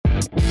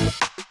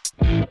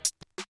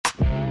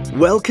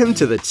Welcome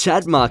to the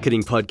Chat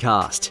Marketing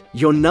Podcast,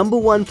 your number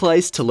one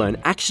place to learn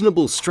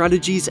actionable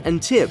strategies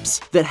and tips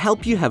that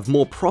help you have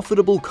more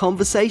profitable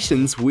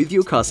conversations with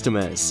your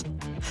customers.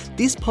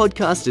 This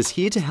podcast is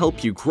here to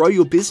help you grow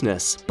your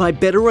business by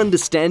better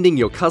understanding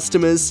your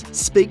customers,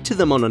 speak to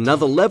them on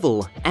another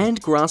level,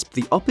 and grasp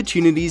the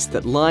opportunities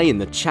that lie in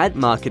the chat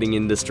marketing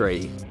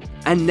industry.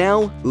 And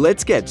now,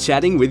 let's get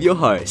chatting with your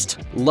host,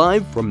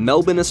 live from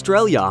Melbourne,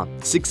 Australia,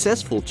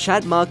 successful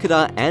chat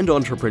marketer and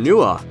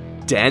entrepreneur,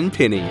 Dan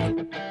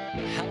Pinney.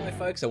 Hello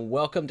folks, and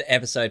welcome to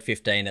episode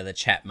 15 of the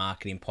Chat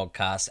Marketing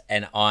Podcast,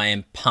 and I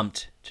am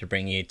pumped to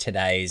bring you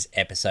today's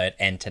episode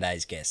and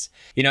today's guest.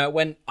 You know,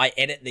 when I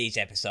edit these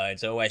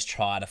episodes, I always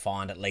try to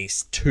find at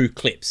least 2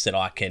 clips that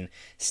I can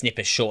snip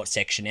a short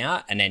section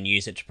out and then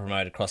use it to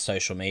promote across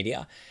social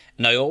media.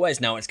 And I always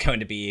know it's going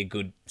to be a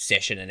good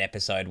session and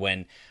episode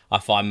when I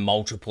find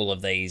multiple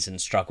of these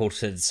and struggle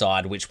to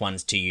decide which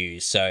ones to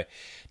use. So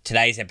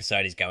today's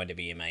episode is going to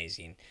be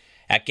amazing.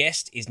 Our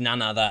guest is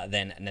none other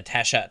than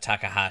Natasha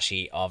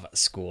Takahashi of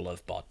School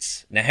of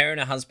Bots. Now, her and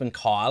her husband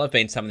Kyle have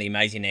been some of the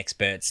amazing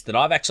experts that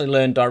I've actually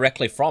learned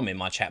directly from in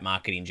my chat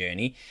marketing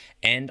journey,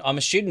 and I'm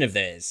a student of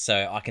theirs,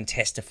 so I can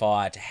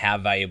testify to how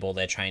valuable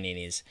their training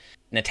is.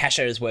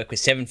 Natasha has worked with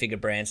 7-figure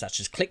brands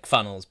such as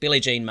ClickFunnels, Billie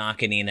Jean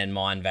Marketing, and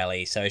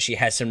Mindvalley, so she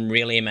has some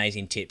really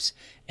amazing tips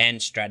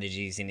and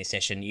strategies in this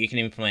session you can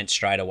implement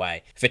straight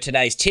away. For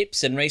today's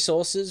tips and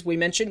resources we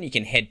mentioned, you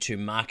can head to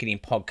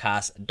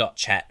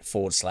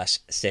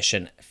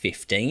marketingpodcast.chat/session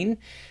 15.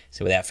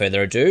 So without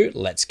further ado,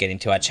 let's get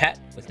into our chat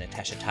with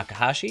Natasha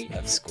Takahashi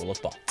of School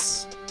of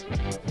Bots.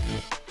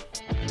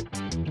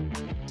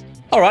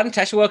 All right,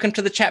 Natasha, welcome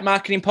to the Chat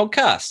Marketing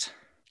Podcast.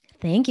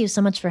 Thank you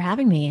so much for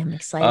having me. I'm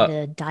excited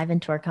to dive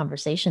into our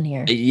conversation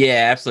here.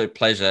 Yeah, absolute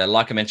pleasure.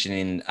 Like I mentioned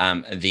in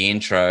the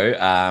intro,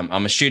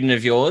 I'm a student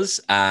of yours.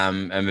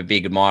 I'm a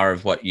big admirer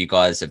of what you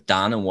guys have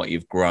done and what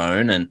you've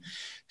grown, and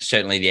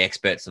certainly the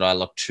experts that I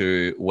look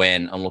to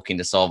when I'm looking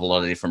to solve a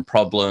lot of different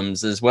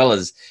problems, as well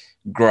as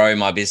grow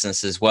my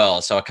business as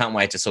well. So I can't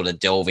wait to sort of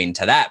delve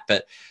into that.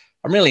 But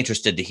I'm really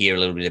interested to hear a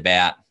little bit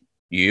about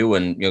you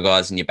and your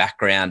guys and your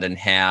background and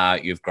how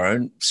you've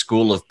grown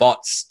School of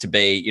Bots to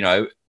be, you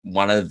know,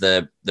 one of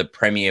the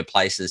premier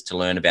places to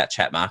learn about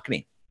chat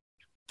marketing.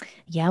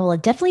 Yeah, well,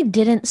 it definitely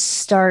didn't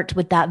start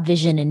with that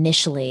vision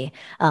initially.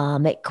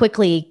 It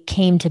quickly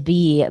came to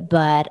be,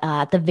 but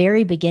at the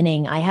very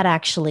beginning, I had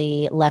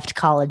actually left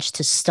college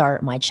to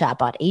start my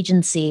chatbot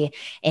agency,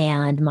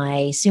 and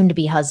my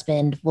soon-to-be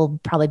husband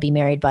will probably be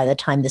married by the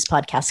time this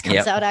podcast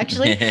comes out,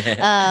 actually.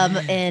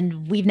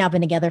 And we've now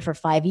been together for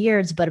 5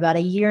 years, but about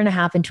a year and a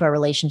half into our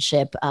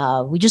relationship,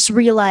 we just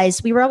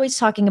realized we were always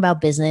talking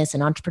about business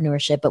and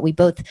entrepreneurship, but we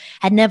both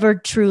had never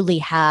truly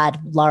had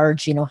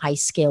large,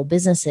 high-scale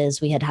businesses.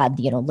 We had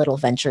little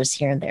ventures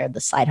here and there,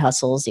 the side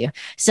hustles, you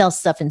sell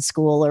stuff in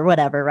school or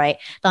whatever, right?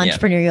 The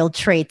entrepreneurial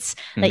traits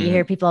that you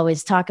hear people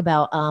always talk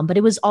about. But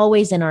it was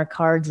always in our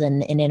cards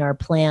and in our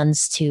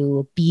plans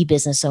to be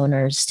business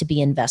owners, to be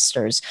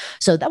investors.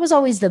 So that was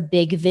always the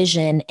big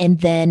vision.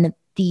 And then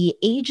the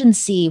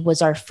agency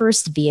was our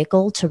first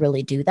vehicle to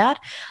really do that.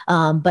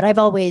 But I've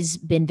always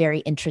been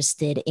very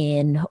interested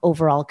in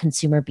overall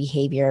consumer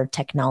behavior,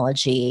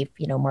 technology,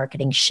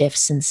 marketing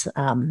shifts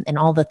and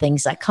all the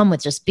things that come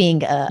with just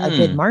being a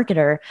good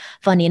marketer,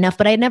 funny enough.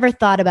 But I had never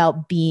thought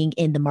about being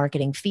in the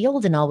marketing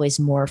field, and always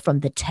more from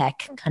the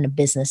tech kind of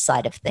business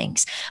side of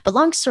things. But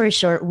long story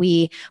short,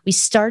 we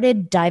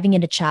started diving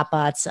into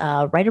chatbots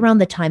right around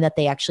the time that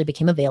they actually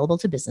became available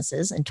to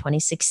businesses in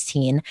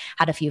 2016.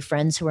 Had a few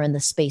friends who were in the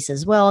space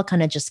as well,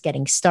 kind of just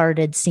getting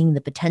started, seeing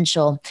the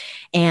potential.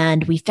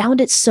 And we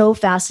found it so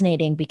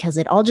fascinating because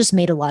it all just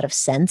made a lot of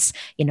sense.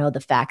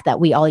 The fact that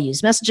we all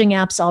use messaging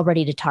apps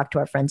already to talk to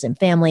our friends and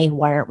family.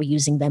 Why aren't we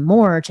using them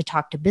more to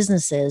talk to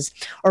businesses?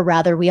 Or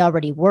rather, we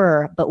already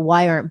were, but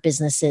why aren't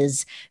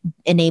businesses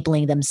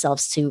enabling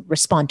themselves to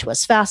respond to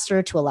us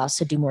faster, to allow us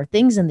to do more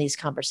things in these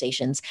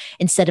conversations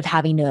instead of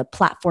having to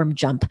platform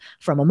jump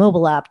from a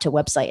mobile app to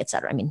website, et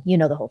cetera? I mean,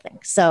 the whole thing.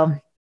 So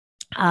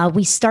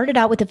we started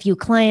out with a few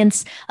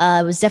clients.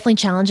 It was definitely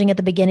challenging at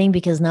the beginning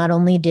because not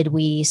only did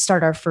we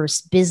start our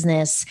first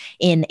business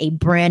in a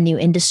brand new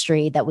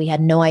industry that we had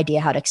no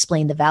idea how to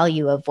explain the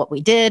value of what we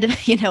did,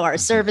 our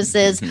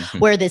services,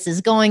 where this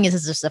is going, is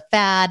this just a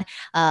fad?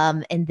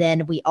 And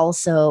then we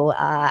also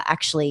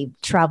actually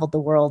traveled the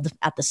world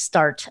at the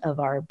start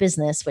of our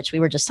business, which we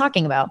were just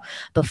talking about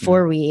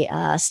before we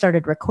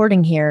started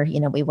recording here.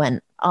 We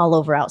went all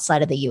over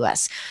outside of the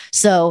US.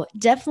 So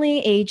definitely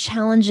a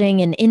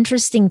challenging and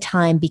interesting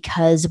time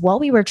because while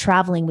we were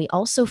traveling, we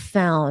also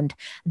found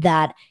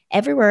that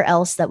everywhere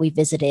else that we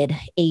visited,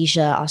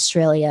 Asia,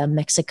 Australia,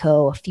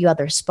 Mexico, a few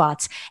other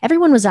spots,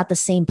 everyone was at the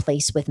same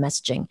place with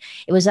messaging.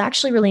 It was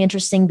actually really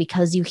interesting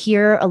because you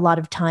hear a lot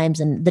of times,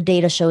 and the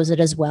data shows it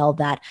as well,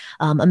 that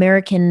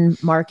American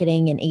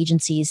marketing and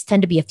agencies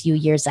tend to be a few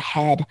years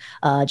ahead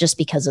just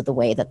because of the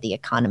way that the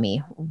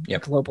economy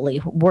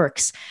globally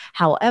works.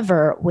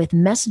 However, with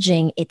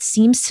messaging, it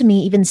seems to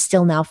me, even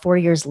still now, 4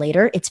 years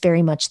later, it's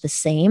very much the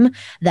same,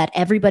 that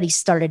everybody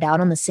started out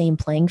on the same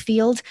playing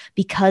field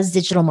because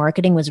digital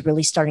marketing was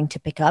really starting to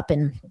pick up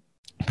in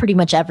pretty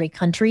much every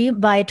country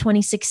by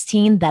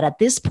 2016, that at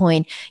this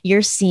point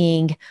you're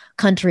seeing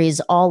countries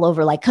all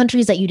over, like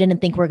countries that you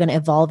didn't think were going to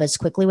evolve as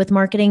quickly with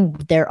marketing.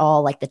 They're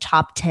all like the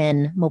top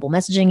 10 mobile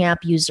messaging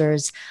app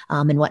users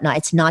and whatnot.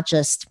 It's not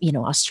just,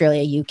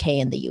 Australia, UK,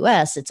 and the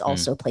US. It's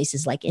also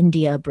places like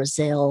India,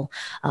 Brazil,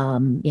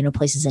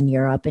 places in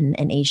Europe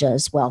and Asia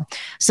as well.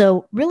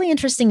 So really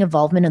interesting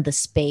involvement of the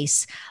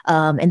space.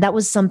 And that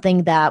was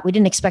something that we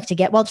didn't expect to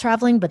get while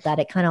traveling, but that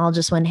it kind of all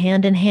just went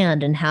hand in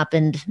hand and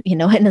happened, in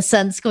a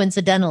sense,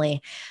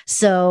 coincidentally.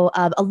 So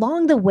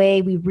along the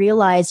way, we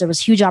realized there was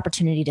huge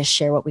opportunity to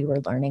share what we were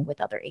learning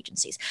with other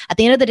agencies. At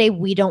the end of the day,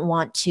 we don't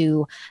want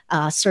to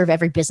serve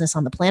every business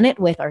on the planet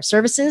with our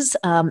services,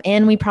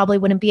 and we probably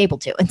wouldn't be able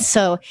to. And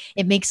so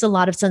it makes a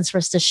lot of sense for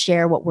us to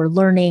share what we're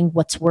learning,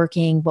 what's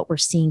working, what we're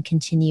seeing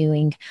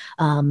continuing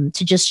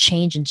to just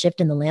change and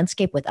shift in the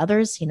landscape with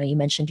others. You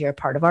mentioned you're a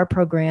part of our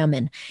program,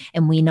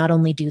 and we not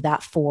only do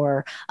that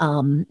for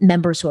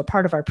members who are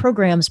part of our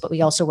programs, but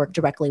we also work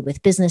directly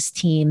with business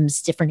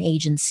teams, different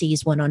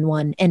agencies,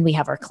 one-on-one, and we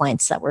have our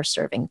clients that we're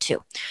serving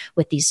too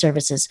with these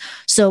services.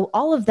 So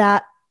all of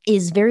that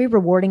is very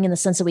rewarding in the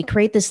sense that we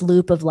create this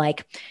loop of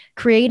like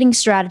creating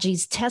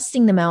strategies,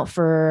 testing them out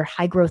for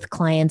high growth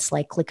clients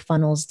like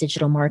ClickFunnels,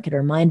 Digital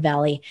Marketer,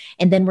 Mindvalley.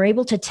 And then we're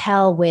able to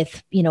tell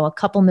with, a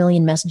couple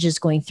million messages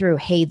going through,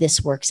 hey,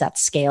 this works at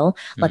scale.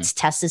 Let's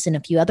test this in a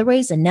few other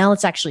ways. And now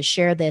let's actually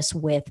share this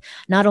with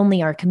not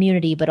only our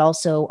community, but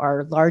also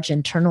our large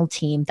internal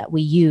team that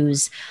we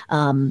use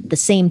the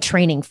same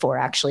training for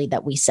actually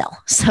that we sell.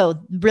 So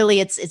really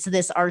it's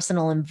this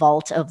arsenal and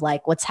vault of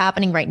like what's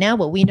happening right now.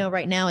 What we know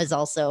right now is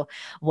also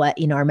what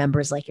our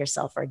members like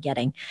yourself are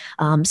getting.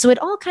 So it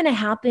all kind of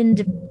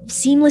happened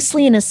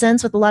seamlessly in a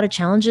sense with a lot of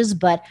challenges,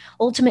 but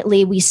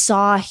ultimately we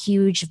saw a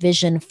huge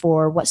vision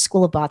for what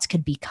School of Bots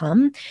could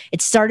become.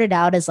 It started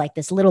out as like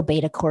this little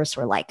beta course.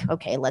 We're like,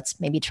 okay, let's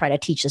maybe try to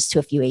teach this to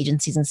a few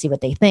agencies and see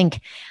what they think.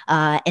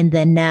 And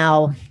then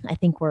now I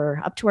think we're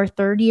up to our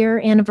 3rd year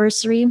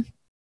anniversary.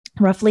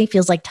 Roughly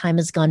feels like time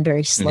has gone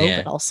very slow,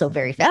 but also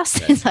very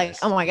fast. It's like,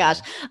 oh my gosh,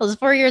 it was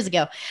 4 years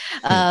ago.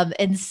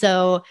 And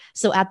so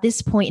at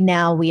this point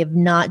now, we have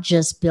not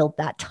just built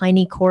that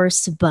tiny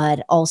course,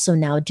 but also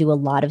now do a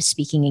lot of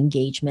speaking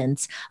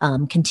engagements,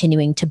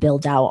 continuing to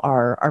build out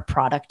our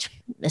product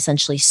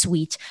essentially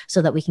suite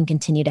so that we can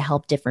continue to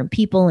help different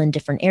people in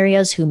different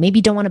areas who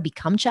maybe don't want to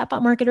become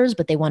chatbot marketers,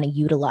 but they want to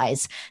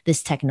utilize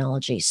this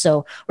technology.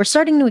 So we're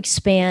starting to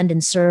expand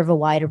and serve a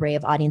wide array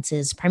of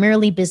audiences,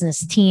 primarily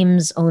business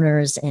teams,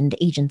 owners, and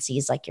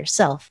agencies like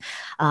yourself.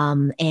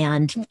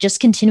 And just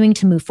continuing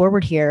to move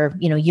forward here,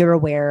 you're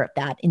aware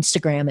that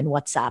Instagram and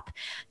WhatsApp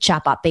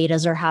chatbot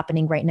betas are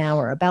happening right now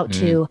or about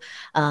to,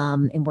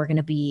 and we're going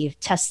to be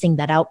testing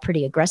that out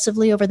pretty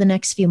aggressively over the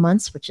next few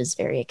months, which is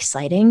very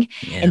exciting.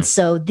 And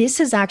so this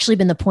has actually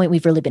been the point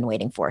we've really been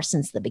waiting for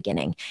since the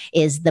beginning,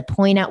 is the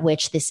point at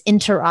which this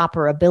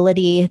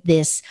interoperability,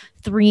 this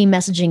 3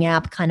 messaging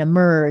app kind of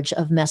merge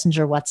of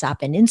Messenger, WhatsApp,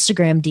 and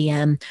Instagram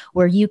DM,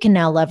 where you can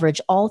now leverage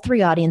all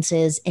 3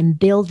 audiences and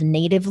build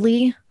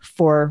natively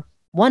for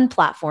one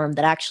platform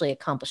that actually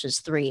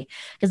accomplishes 3.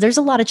 Because there's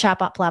a lot of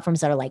chatbot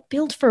platforms that are like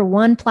built for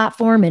one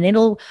platform and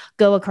it'll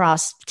go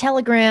across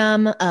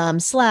Telegram,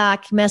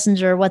 Slack,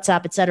 Messenger,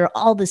 WhatsApp, et cetera,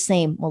 all the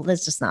same. Well,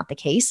 that's just not the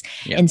case.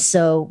 Yep. And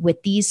so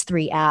with these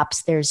 3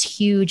 apps, there's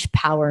huge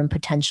power and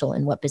potential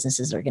in what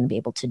businesses are going to be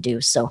able to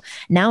do. So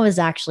now is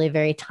actually a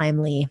very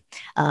timely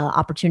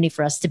opportunity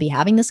for us to be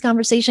having this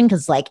conversation,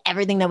 because like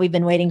everything that we've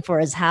been waiting for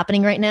is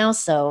happening right now.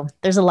 So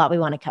there's a lot we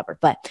want to cover,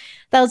 but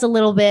that was a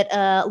little bit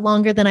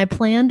longer than I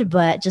planned,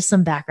 but just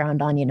some background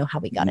on, how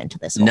we got into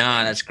this. No,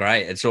 that's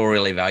great. It's all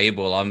really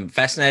valuable. I'm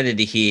fascinated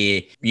to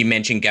hear you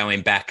mentioned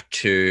going back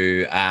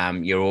to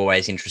you're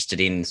always interested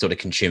in sort of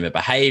consumer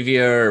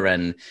behavior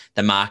and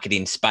the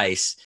marketing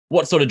space.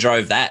 What sort of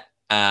drove that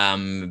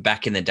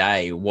back in the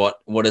day? What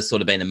has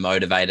sort of been a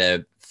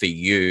motivator for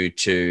you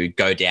to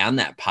go down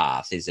that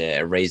path? Is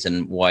there a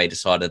reason why you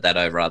decided that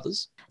over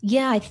others?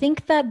 Yeah, I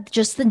think that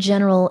just the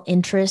general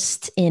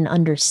interest in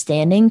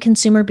understanding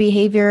consumer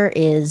behavior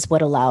is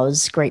what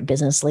allows great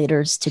business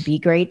leaders to be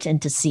great and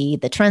to see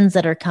the trends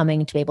that are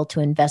coming, to be able to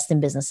invest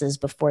in businesses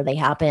before they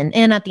happen.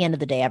 And at the end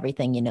of the day,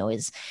 everything,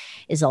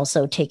 is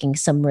also taking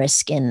some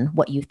risk in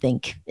what you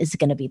think is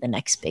going to be the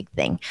next big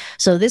thing.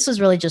 So this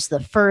was really just the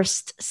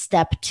first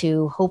step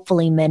to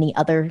hopefully many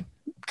other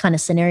kind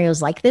of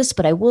scenarios like this.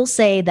 But I will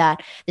say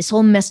that this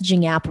whole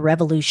messaging app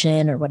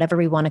revolution, or whatever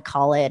we want to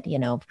call it,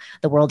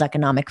 the World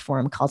Economic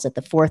Forum calls it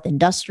the fourth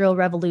industrial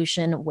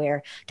revolution,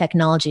 where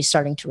technology is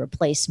starting to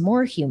replace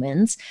more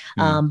humans.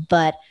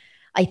 But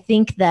I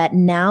think that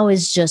now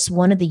is just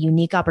one of the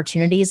unique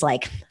opportunities.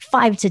 Like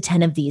 5 to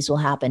 10 of these will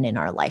happen in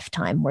our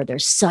lifetime, where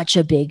there's such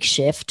a big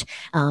shift.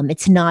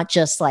 It's not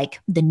just like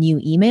the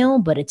new email,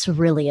 but it's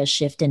really a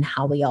shift in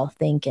how we all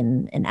think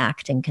and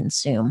act and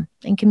consume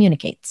and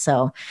communicate.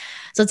 So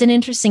it's an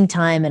interesting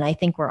time. And I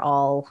think we're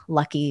all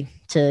lucky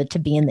to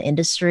be in the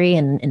industry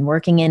and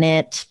working in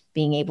it,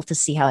 being able to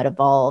see how it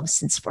evolves,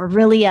 since we're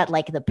really at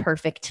like the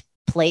perfect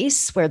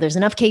place where there's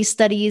enough case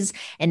studies.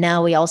 And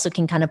now we also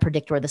can kind of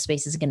predict where the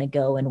space is going to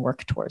go and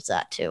work towards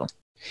that too.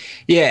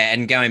 Yeah.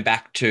 And going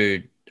back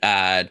to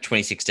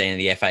 2016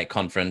 the F8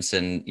 conference,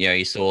 and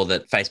you saw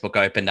that Facebook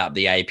opened up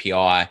the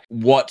API.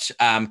 What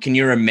can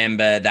you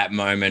remember that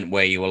moment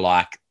where you were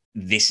like,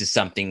 this is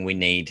something we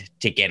need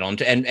to get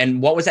onto? And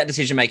what was that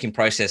decision-making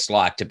process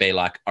like to be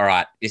like, all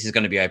right, this is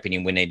going to be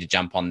opening, we need to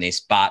jump on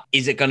this, but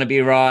is it going to be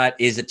right?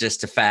 Is it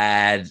just a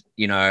fad?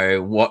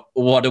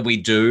 What do we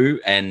do?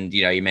 And,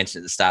 you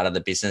mentioned at the start of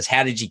the business,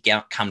 how did you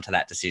come to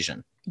that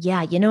decision?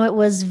 Yeah, it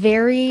was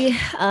very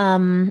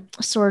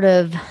sort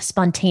of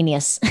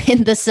spontaneous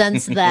in the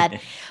sense that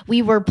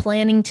we were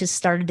planning to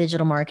start a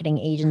digital marketing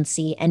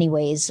agency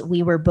anyways.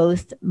 We were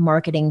both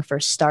marketing for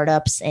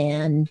startups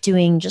and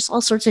doing just all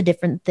sorts of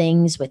different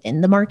things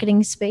within the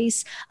marketing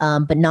space,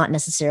 but not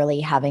necessarily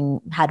having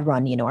had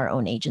run, our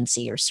own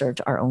agency or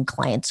served our own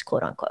clients,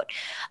 quote unquote.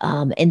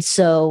 And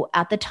so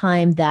at the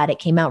time that it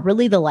came out,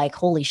 really the like,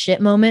 holy shit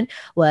moment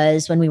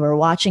was when we were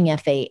watching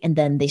F8 and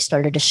then they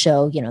started to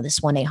show, this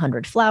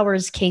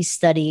 1-800-Flowers case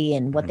study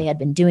and what they had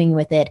been doing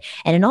with it.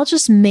 And it all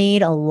just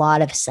made a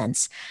lot of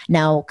sense.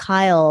 Now,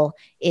 Kyle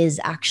is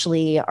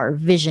actually our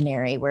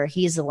visionary, where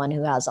he's the one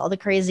who has all the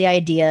crazy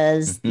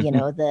ideas,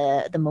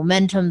 the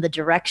momentum, the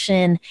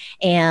direction.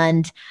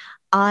 And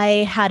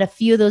I had a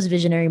few of those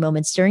visionary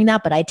moments during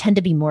that, but I tend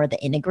to be more the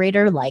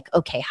integrator, like,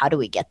 okay, how do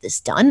we get this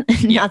done?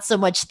 Not so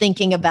much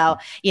thinking about,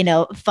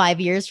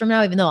 5 years from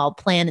now, even though I'll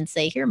plan and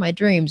say, here are my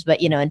dreams.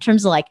 But, in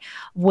terms of like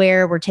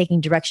where we're taking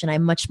direction,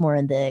 I'm much more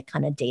in the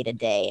kind of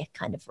day-to-day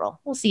kind of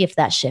role. We'll see if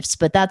that shifts,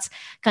 but that's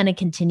kind of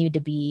continued to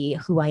be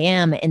who I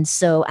am. And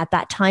so at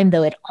that time,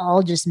 though, it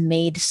all just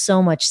made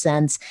so much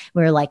sense.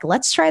 We were like,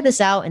 let's try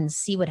this out and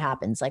see what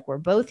happens. Like, we're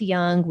both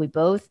young. We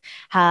both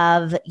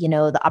have,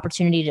 the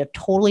opportunity to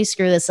totally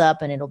screw this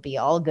up and it'll be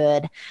all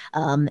good.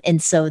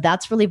 And so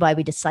that's really why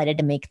we decided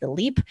to make the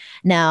leap.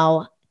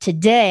 Now,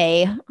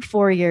 today,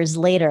 4 years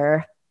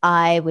later,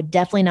 I would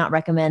definitely not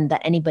recommend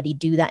that anybody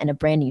do that in a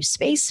brand new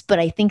space, but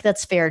I think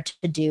that's fair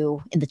to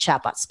do in the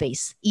chatbot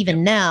space,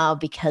 even now,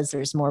 because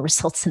there's more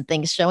results and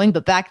things showing.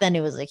 But back then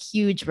it was a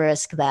huge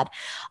risk that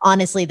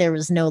honestly, there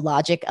was no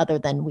logic other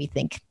than we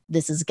think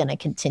this is going to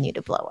continue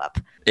to blow up.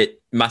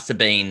 It must have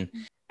been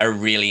a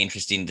really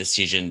interesting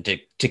decision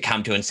to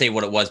come to and see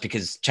what it was,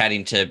 because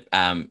chatting to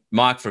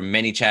Mike from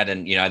ManyChat,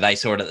 and they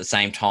saw it at the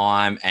same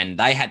time, and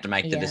they had to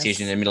make the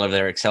decision in the middle of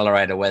their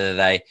accelerator whether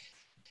they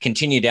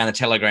continue down the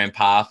Telegram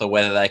path or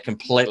whether they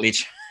completely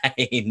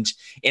change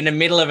in the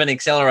middle of an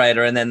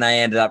accelerator. And then they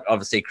ended up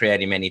obviously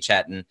creating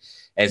ManyChat, and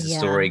as the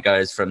story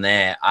goes from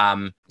there.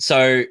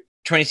 So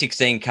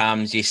 2016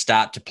 comes, you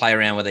start to play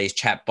around with these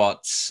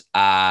chatbots.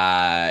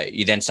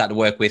 You then start to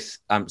work with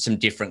some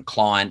different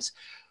clients.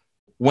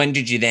 When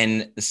did you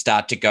then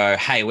start to go,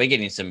 hey, we're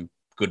getting some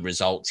good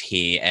results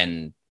here,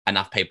 and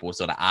enough people were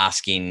sort of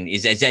asking?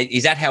 Is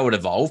that how it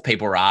evolved?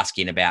 People were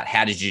asking about,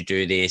 how did you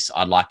do this?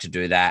 I'd like to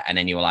do that. And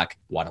then you were like,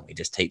 why don't we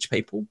just teach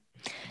people?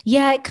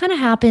 Yeah, it kind of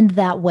happened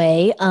that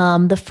way.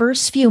 The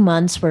first few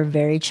months were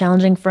very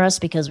challenging for us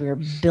because we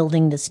were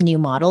building this new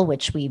model,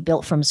 which we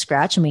built from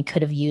scratch, and we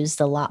could have used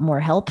a lot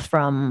more help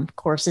from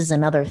courses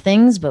and other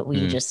things. But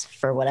we just,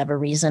 for whatever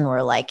reason,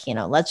 were like,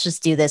 let's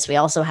just do this. We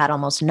also had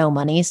almost no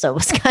money. So it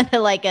was kind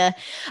of like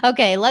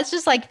okay, let's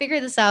just like figure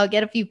this out,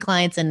 get a few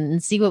clients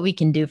and see what we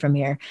can do from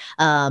here.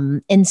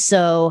 And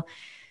so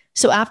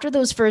after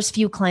those first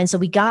few clients, so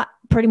we got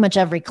pretty much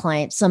every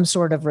client some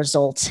sort of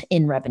result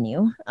in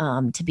revenue,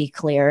 to be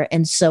clear.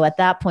 And so at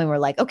that point, we're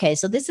like, okay,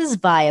 so this is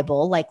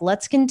viable. Like,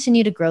 let's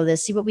continue to grow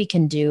this, see what we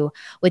can do.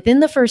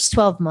 Within the first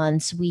 12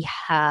 months, we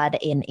had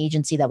an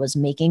agency that was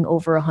making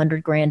over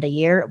 $100,000 a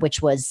year,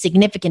 which was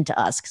significant to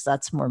us because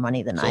that's more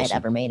money than I had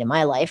ever made in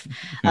my life.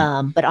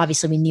 But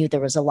obviously we knew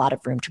there was a lot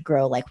of room to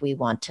grow. Like, we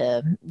want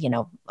to,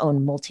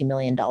 own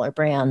multi-million-dollar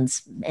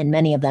brands and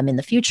many of them in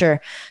the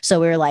future. So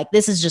we were like,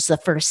 this is just the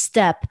first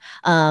step.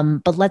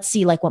 But let's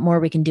see like what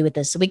more we can do with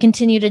this. So we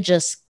continue to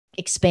just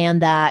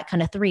expand that,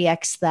 kind of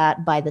 3x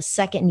that by the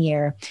second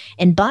year.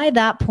 And by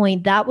that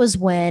point, that was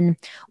when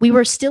we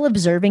were still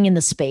observing in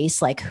the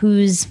space, like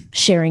who's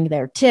sharing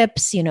their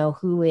tips,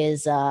 who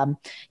is,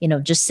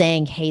 just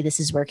saying, hey, this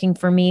is working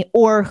for me,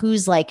 or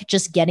who's like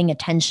just getting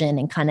attention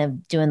and kind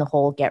of doing the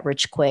whole get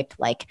rich quick,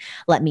 like,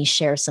 let me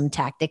share some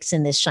tactics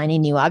in this shiny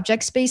new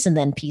object space and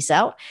then peace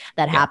out.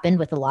 That happened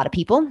with a lot of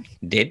people.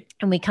 Did.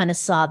 And we kind of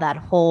saw that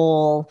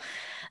whole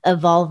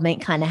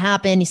evolvement kind of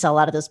happen. You saw a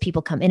lot of those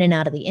people come in and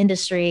out of the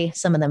industry.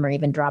 Some of them are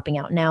even dropping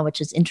out now,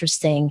 which is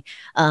interesting.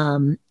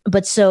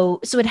 But so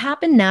it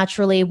happened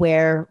naturally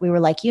where we were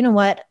like, you know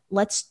what,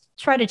 let's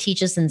try to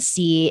teach us and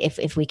see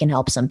if we can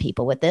help some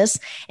people with this.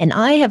 And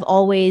I have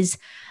always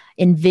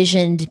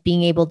envisioned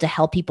being able to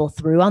help people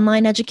through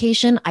online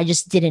education. I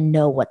just didn't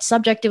know what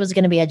subject it was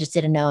going to be. I just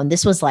didn't know. And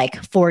this was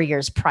like 4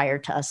 years prior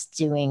to us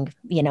doing,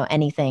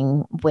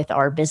 anything with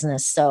our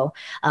business. So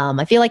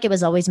I feel like it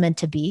was always meant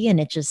to be. And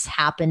it just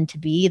happened to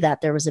be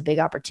that there was a big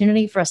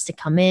opportunity for us to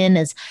come in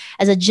as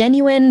a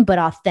genuine but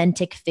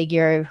authentic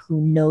figure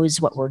who knows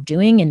what we're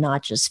doing and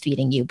not just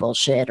feeding you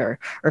bullshit or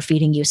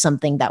feeding you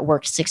something that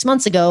worked 6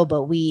 months ago,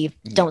 but we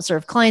don't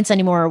serve clients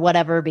anymore or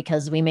whatever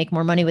because we make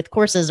more money with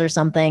courses or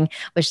something,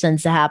 which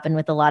tends to happen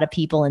with a lot of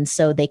people. And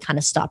so they kind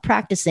of stop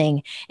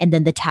practicing. And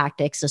then the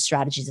tactics, the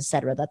strategies, et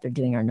cetera, that they're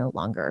doing are no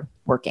longer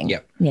working.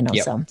 Yep.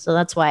 So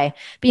that's why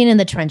being in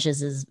the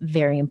trenches is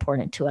very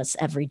important to us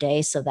every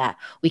day so that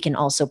we can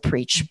also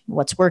preach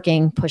what's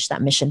working, push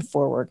that mission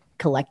forward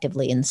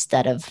collectively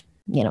instead of,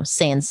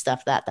 saying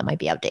stuff that might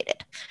be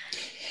outdated.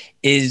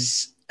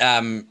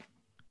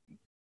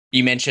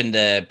 You mentioned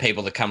the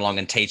people that come along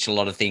and teach a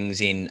lot of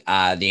things in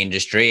the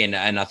industry.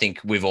 And I think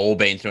we've all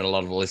been through, and a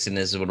lot of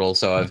listeners would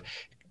also have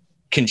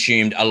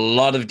consumed a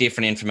lot of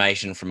different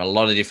information from a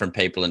lot of different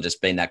people and just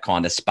been that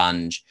kind of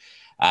sponge.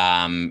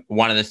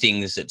 One of the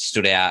things that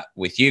stood out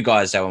with you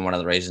guys, though, and one of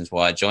the reasons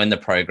why I joined the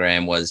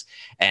program was,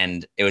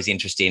 and it was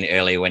interesting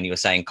earlier when you were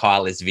saying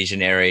Kyle is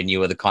visionary and you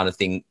were the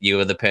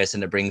person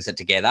that brings it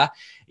together.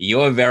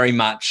 You're very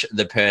much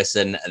the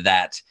person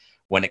that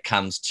when it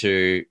comes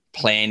to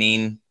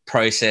planning,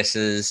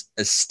 processes,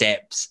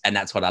 steps, and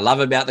that's what I love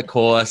about the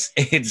course.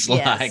 It's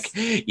like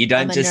you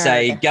don't just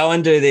say go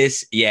and do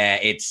this. Yeah,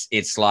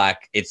 it's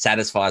like it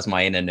satisfies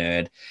my inner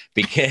nerd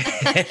because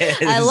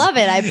I love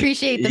it. I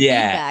appreciate the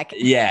feedback.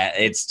 Yeah,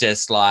 it's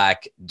just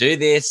like do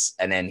this,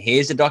 and then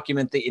here's the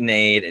document that you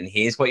need, and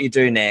here's what you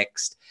do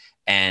next,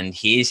 and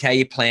here's how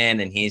you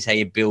plan, and here's how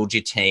you build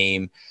your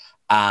team.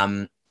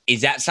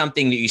 Is that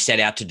something that you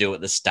set out to do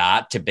at the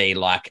start, to be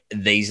like,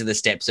 these are the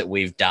steps that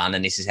we've done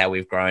and this is how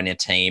we've grown our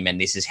team and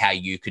this is how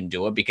you can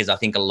do it? Because I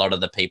think a lot of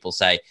the people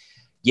say,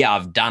 yeah,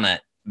 I've done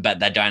it, but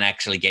they don't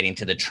actually get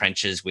into the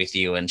trenches with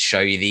you and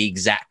show you the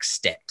exact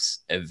steps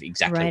of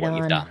exactly what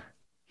you've done.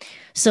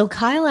 So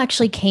Kyle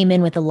actually came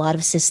in with a lot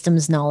of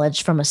systems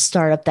knowledge from a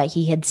startup that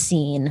he had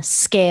seen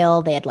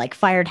scale. They had like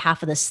fired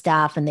half of the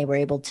staff and they were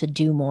able to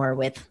do more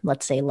with,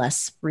 let's say,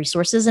 less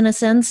resources in a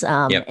sense.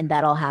 And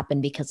that all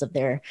happened because of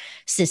their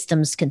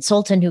systems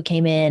consultant who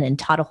came in and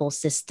taught a whole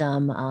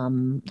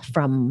system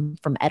from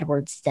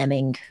Edward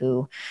Deming,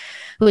 who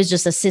is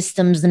just a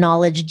systems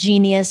knowledge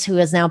genius who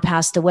has now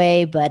passed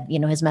away, but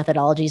his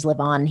methodologies live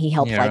on. He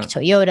helped like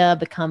Toyota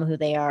become who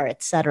they are,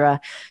 et cetera.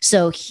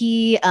 So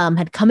he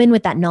had come in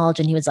with that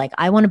knowledge. And he was like,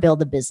 I want to build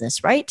a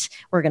business, right?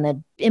 We're going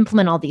to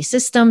implement all these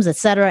systems, et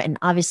cetera. And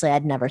obviously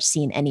I'd never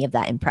seen any of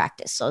that in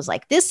practice. So I was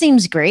like, this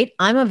seems great.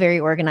 I'm a very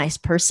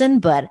organized person,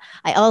 but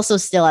I also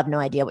still have no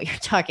idea what you're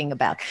talking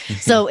about.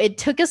 So it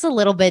took us a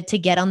little bit to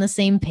get on the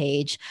same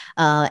page.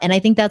 And I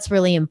think that's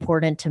really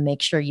important to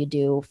make sure you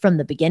do from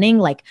the beginning.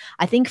 Like,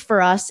 I think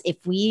for us, if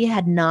we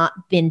had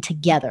not been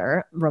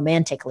together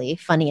romantically,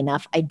 funny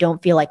enough, I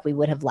don't feel like we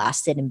would have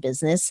lasted in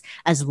business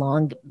as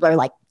long, or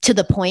like to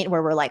the point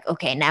where we're like,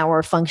 okay, now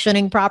we're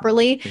functioning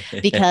properly,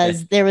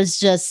 because there was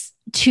just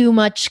too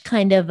much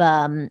kind of,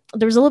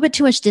 there was a little bit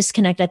too much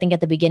disconnect, I think, at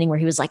the beginning where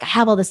he was like, I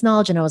have all this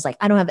knowledge. And I was like,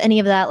 I don't have any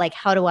of that. Like,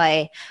 how do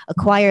I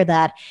acquire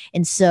that?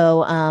 And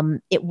so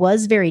it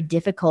was very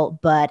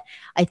difficult. But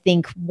I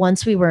think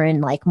once we were in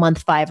like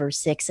month 5 or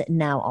 6, it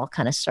now all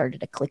kind of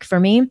started to click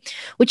for me,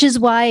 which is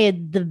why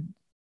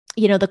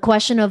the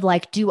question of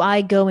like, do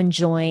I go and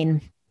join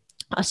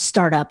a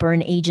startup or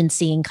an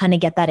agency and kind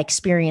of get that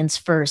experience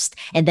first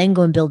and then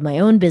go and build my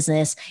own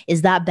business?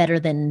 Is that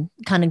better than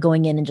kind of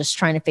going in and just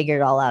trying to figure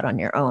it all out on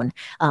your own?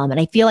 And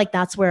I feel like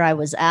that's where I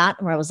was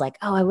at, where I was like,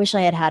 oh, I wish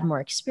I had had more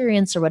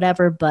experience or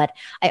whatever. But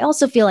I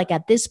also feel like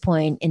at this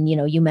point, and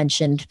you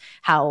mentioned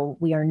how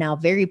we are now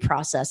very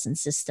process and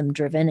system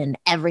driven and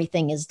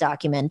everything is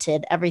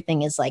documented.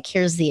 Everything is like,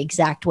 here's the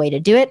exact way to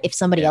do it. If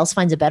somebody else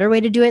finds a better way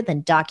to do it,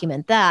 then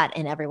document that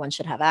and everyone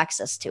should have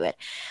access to it.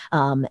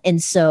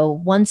 And so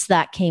once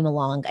that came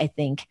along, I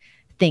think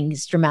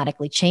things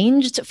dramatically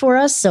changed for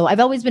us. So I've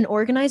always been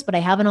organized, but I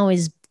haven't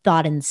always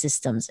thought in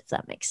systems, if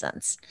that makes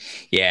sense.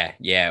 Yeah.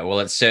 Well,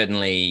 it's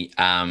certainly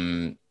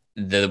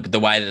the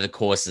way that the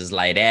course is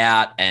laid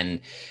out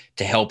and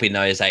to helping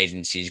those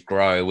agencies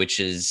grow,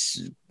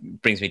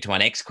 brings me to my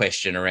next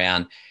question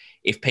around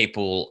if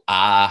people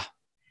are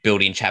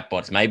building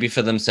chatbots, maybe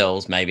for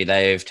themselves, maybe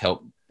they've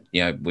helped.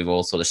 We've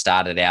all sort of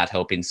started out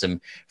helping some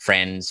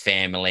friends,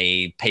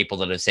 family, people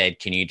that have said,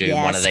 can you do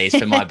one of these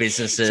for my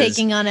businesses?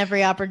 Taking on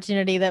every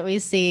opportunity that we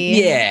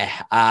see. Yeah.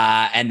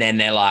 And then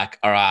they're like,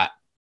 all right,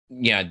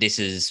 this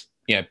is,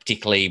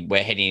 particularly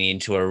we're heading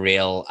into a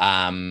real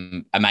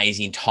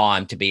amazing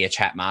time to be a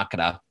chat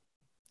marketer.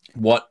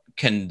 What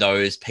can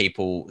those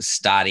people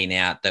starting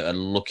out that are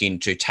looking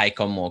to take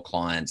on more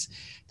clients,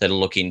 that are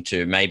looking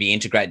to maybe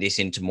integrate this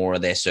into more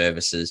of their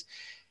services,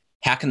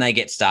 how can they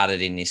get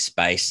started in this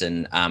space?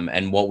 And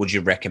what would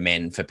you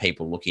recommend for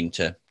people looking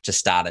to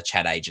start a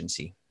chat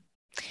agency?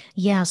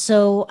 Yeah,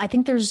 so I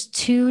think there's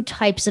two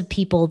types of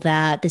people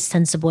that this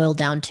tends to boil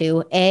down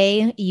to.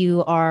 A,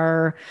 you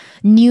are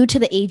new to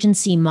the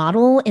agency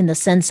model in the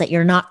sense that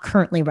you're not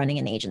currently running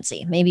an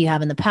agency. Maybe you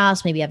have in the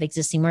past, maybe you have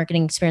existing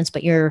marketing experience,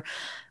 but you're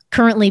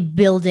currently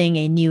building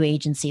a new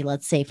agency,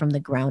 let's say from the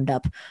ground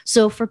up.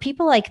 So for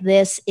people like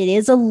this, it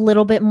is a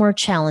little bit more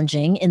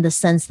challenging in the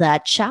sense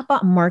that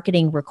chatbot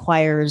marketing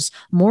requires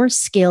more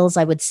skills,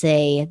 I would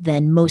say,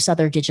 than most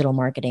other digital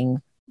marketing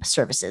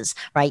services,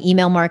 right?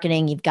 Email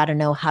marketing, you've got to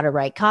know how to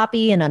write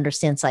copy and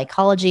understand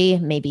psychology,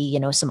 maybe,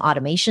 some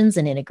automations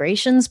and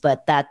integrations,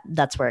 but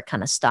that's where it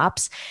kind of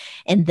stops.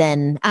 And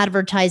then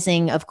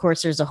advertising, of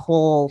course, there's a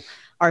whole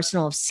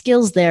arsenal of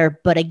skills there.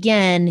 But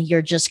again,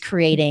 you're just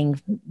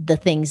creating the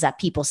things that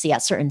people see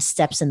at certain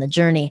steps in the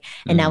journey.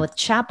 And now with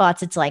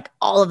chatbots, it's like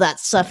all of that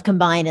stuff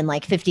combined in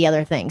like 50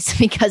 other things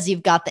because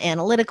you've got the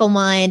analytical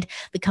mind,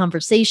 the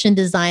conversation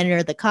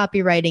designer, the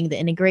copywriting, the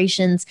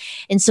integrations.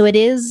 And so it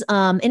is,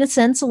 in a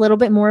sense, a little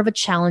bit more of a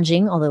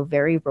challenging, although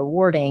very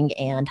rewarding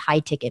and high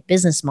ticket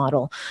business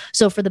model.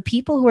 So for the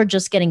people who are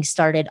just getting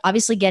started,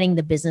 obviously getting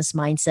the business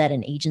mindset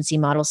and agency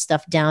model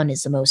stuff down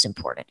is the most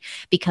important,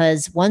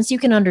 because once you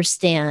can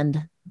understand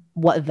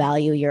what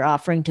value you're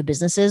offering to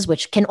businesses,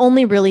 which can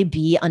only really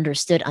be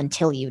understood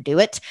until you do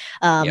it.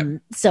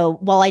 So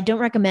while I don't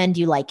recommend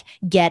you like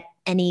get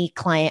any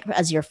client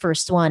as your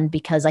first one,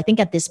 because I think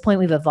at this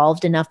point we've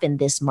evolved enough in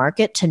this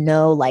market to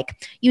know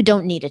like you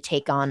don't need to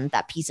take on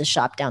that pizza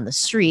shop down the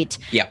street.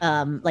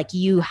 Like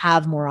you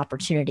have more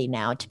opportunity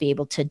now to be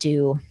able to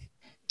do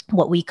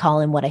what we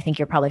call, and what I think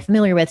you're probably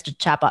familiar with, the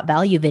chatbot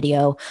value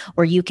video,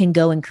 where you can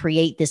go and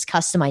create this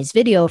customized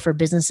video for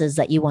businesses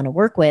that you want to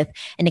work with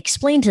and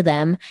explain to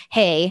them,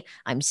 hey,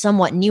 I'm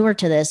somewhat newer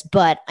to this,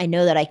 but I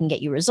know that I can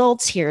get you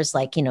results. Here's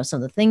like, some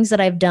of the things that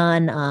I've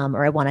done,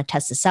 or I want to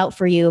test this out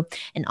for you,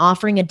 and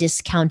offering a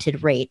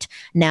discounted rate.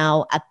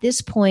 Now, at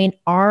this point,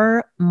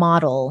 our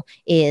model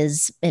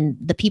is, and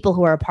the people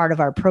who are a part of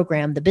our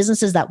program, the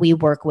businesses that we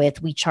work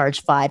with, we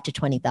charge $5,000 to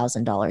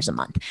 $20,000 a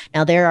month.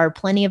 Now, there are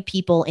plenty of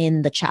people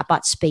in the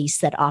chatbot space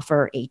that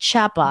offer a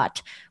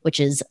chatbot, which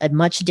is a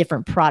much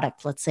different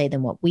product, let's say,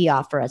 than what we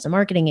offer as a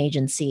marketing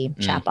agency,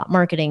 chatbot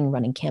marketing,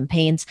 running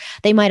campaigns.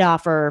 They might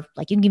offer,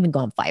 like, you can even go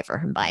on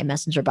Fiverr and buy a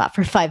messenger bot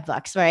for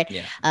 $5, right?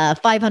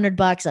 $500,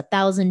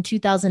 $1,000,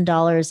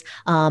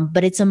 $2,000.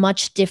 But it's a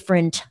much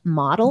different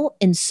model.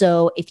 And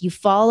so if you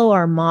follow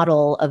our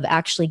model of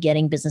actually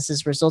getting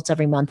businesses results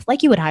every month,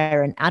 like you would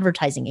hire an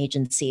advertising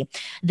agency,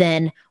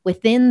 then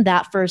within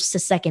that first to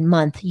second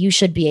month, you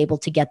should be able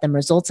to get them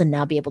results and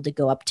now be able to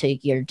go up to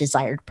your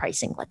desired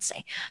pricing, let's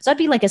say. So that'd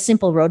be like a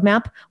simple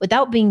roadmap.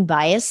 Without being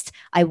biased,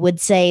 I would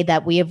say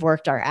that we have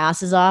worked our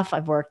asses off.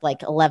 I've worked like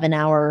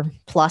 11-hour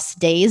plus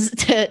days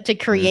to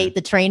create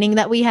the training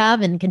that we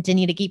have and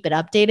continue to keep it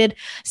updated.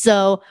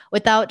 So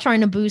without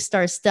trying to boost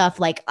our stuff,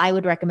 like I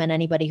would recommend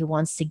anybody who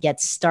wants to get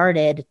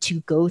started to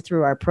go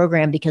through our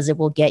program, because it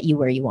will get you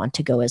where you want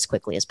to go as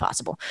quickly as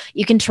possible.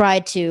 You can try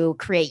to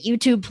create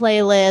YouTube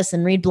playlists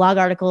and read blog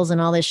articles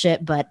and all this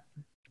shit, but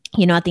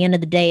at the end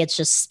of the day, it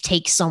just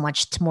takes so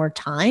much more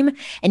time.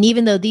 And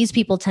even though these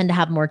people tend to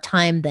have more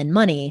time than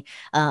money,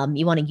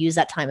 you want to use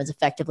that time as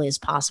effectively as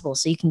possible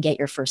so you can get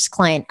your first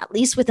client, at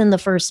least within the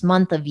first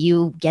month of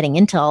you getting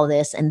into all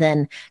this, and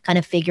then kind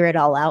of figure it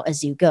all out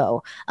as you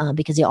go,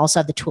 because you also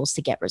have the tools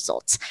to get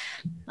results.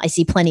 I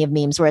see plenty of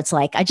memes where it's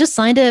like, I just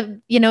signed a,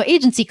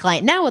 agency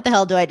client. Now what the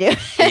hell do I do?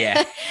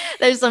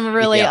 There's some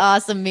really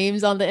awesome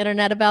memes on the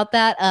internet about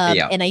that.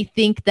 And I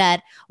think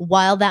that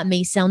while that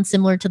may sound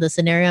similar to the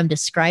scenario I'm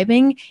describing,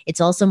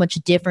 it's also much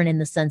different in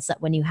the sense that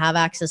when you have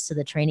access to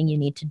the training you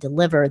need to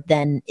deliver,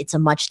 then it's a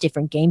much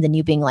different game than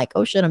you being like,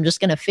 oh shit, I'm just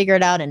going to figure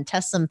it out and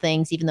test some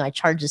things, even though I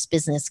charge this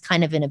business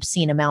kind of an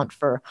obscene amount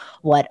for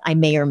what I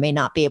may or may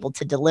not be able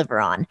to deliver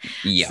on.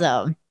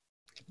 So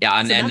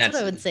and that's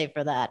what I would say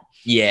for that.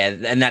 Yeah,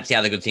 and that's the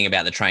other good thing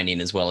about the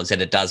training as well, is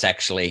that it does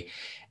actually,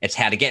 it's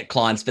how to get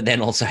clients, but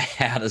then also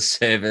how to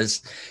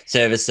service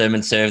them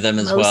and serve them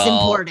as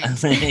well. Most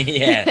important.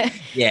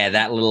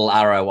 That little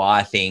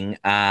ROI thing,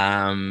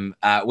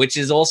 which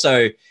is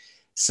also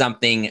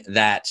something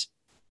that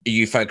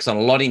you focus on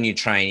a lot in your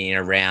training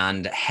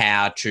around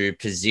how to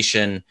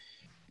position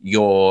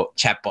your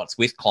chatbots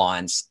with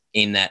clients,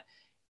 in that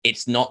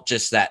it's not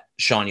just that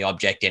shiny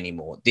object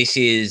anymore. This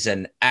is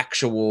an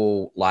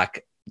actual,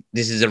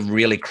 this is a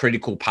really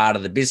critical part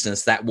of the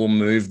business that will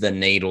move the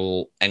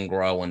needle and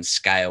grow and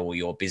scale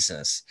your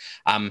business.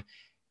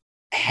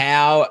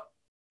 How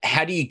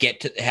do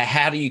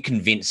you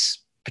convince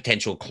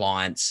potential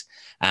clients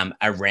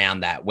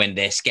around that when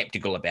they're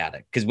skeptical about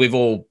it? Because we've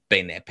all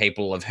been there.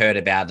 People have heard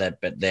about it,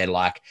 but they're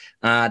like,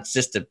 it's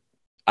just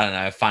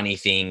a funny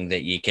thing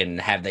that you can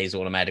have these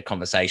automated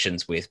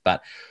conversations with.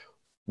 But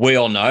we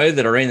all know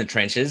that are in the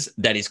trenches,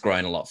 that is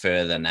growing a lot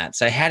further than that.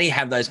 So how do you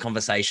have those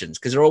conversations?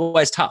 Because they're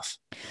always tough.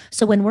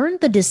 So when we're in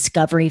the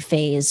discovery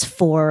phase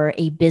for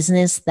a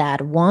business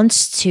that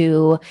wants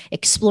to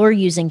explore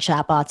using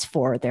chatbots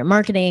for their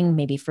marketing,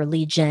 maybe for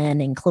lead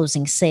gen and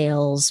closing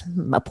sales,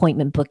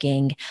 appointment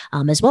booking,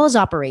 as well as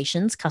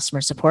operations,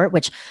 customer support,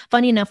 which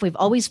funny enough, we've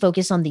always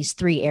focused on these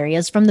three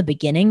areas from the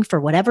beginning. For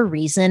whatever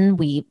reason,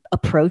 we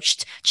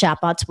approached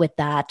chatbots with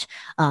that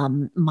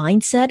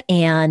mindset.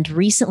 And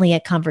recently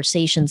at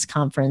Conversations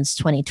Conference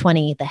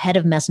 2020, the head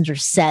of Messenger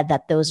said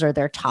that those are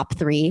their top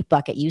three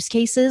bucket use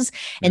cases.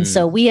 And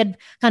so we had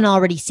kind of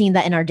already seen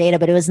that in our data,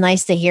 but it was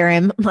nice to hear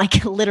him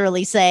like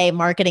literally say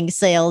marketing,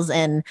 sales,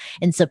 and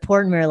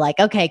support. And we were like,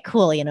 okay,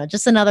 cool.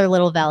 Just another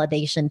little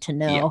validation to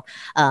know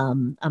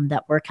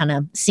that we're kind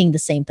of seeing the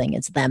same thing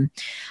as them.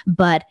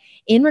 But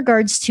in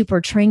regards to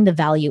portraying the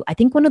value, I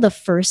think one of the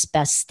first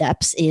best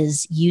steps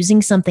is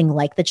using something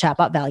like the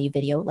chatbot value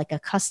video, like a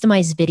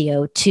customized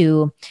video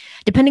to,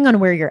 depending on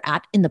where you're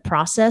at in the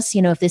process,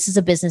 if this is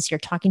a business you're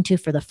talking to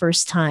for the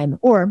first time,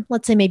 or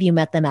let's say maybe you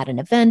met them at an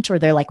event or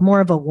they're like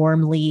more of a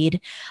warm lead,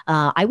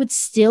 I would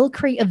still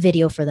create a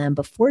video for them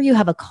before you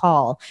have a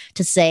call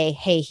to say,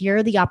 hey, here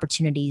are the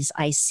opportunities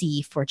I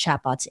see for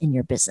chatbots in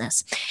your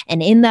business.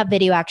 And in that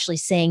video, actually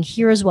saying,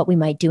 here is what we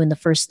might do in the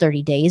first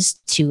 30 days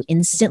to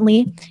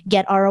instantly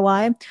get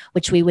ROI,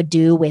 which we would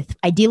do with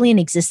ideally an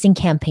existing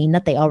campaign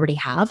that they already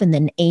have, and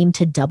then aim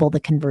to double the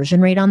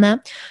conversion rate on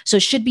that. So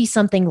it should be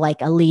something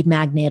like a lead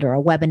magnet or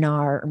a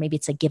webinar, or maybe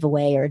it's a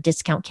giveaway or a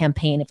discount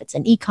campaign. If it's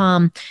an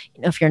e-com,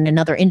 if you're in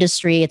another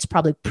industry, it's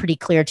probably pretty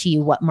clear to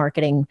you what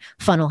marketing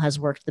funnel has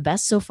worked the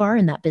best so far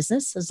in that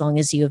business, as long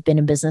as you have been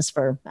in business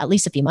for at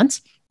least a few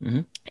months.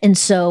 Mm-hmm. And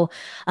so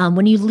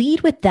when you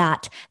lead with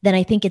that, then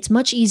I think it's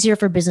much easier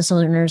for business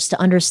owners to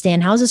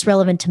understand, how is this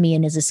relevant to me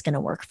and is this going to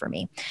work for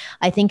me?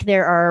 I think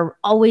there are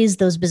always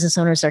those business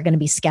owners that are going to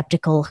be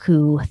skeptical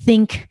who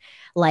think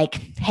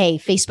like, hey,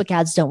 Facebook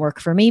ads don't work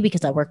for me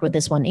because I work with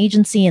this one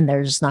agency and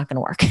they're just not going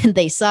to work.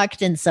 They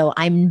sucked. And so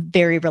I'm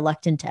very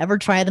reluctant to ever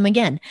try them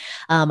again.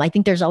 I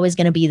think there's always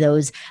going to be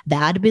those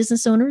bad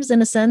business owners in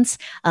a sense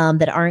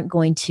that aren't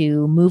going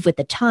to move with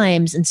the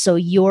times. And so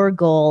your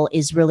goal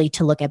is really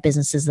to look at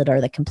businesses that are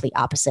the complete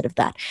opposite of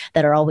that,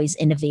 that are always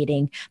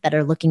innovating, that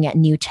are looking at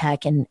new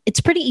tech. And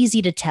it's pretty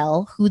easy to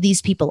tell who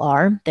these people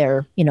are.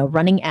 They're,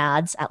 running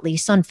ads, at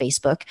least on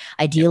Facebook,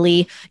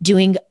 ideally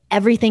doing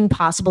everything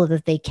possible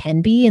that they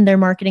can be in their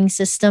marketing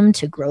system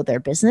to grow their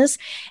business.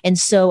 And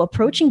so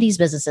approaching these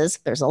businesses,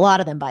 there's a lot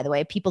of them, by the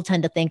way. People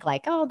tend to think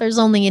like, oh, there's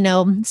only,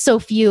 so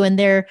few and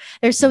they're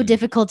so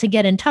difficult to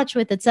get in touch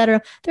with, et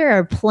cetera. There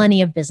are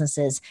plenty of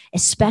businesses,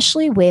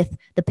 especially with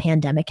the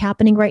pandemic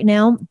happening right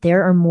now.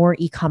 There are more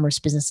e-commerce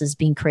businesses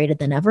being created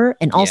than ever.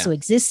 And also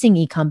existing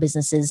e-com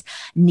businesses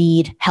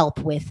need help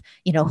with,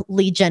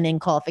 lead gen and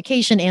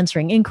qualification,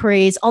 answering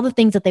inquiries, all the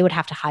things that they would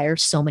have to hire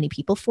so many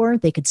people for,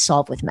 they could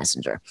solve with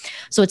Messenger.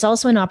 So it's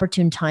also an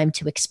opportune time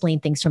to explain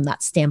things from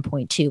that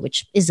standpoint too,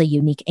 which is a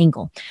unique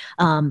angle.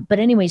 But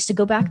anyways, to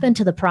go back then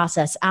to the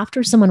process,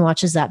 after someone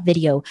watches that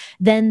video,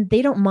 then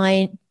they don't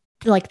mind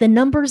like the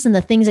numbers and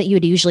the things that you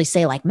would usually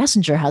say, like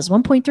Messenger has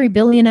 1.3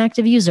 billion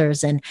active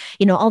users and,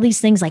 all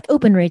these things like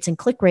open rates and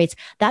click rates.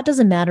 That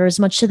doesn't matter as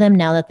much to them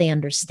now that they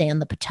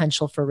understand the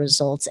potential for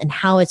results and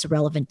how it's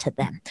relevant to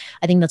them.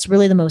 I think that's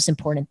really the most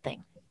important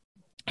thing.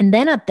 And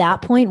then at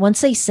that point, once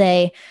they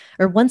say,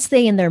 or once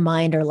they in their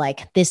mind are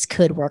like, this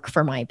could work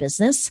for my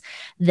business,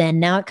 then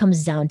now it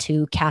comes down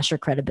to cash or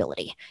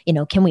credibility.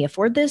 Can we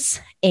afford this?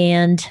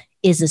 And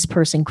is this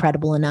person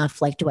credible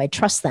enough? Like, do I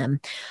trust them?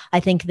 I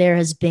think there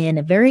has been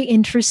a very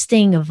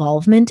interesting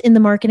involvement in the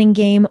marketing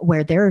game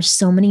where there are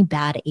so many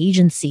bad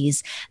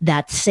agencies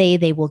that say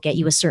they will get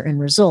you a certain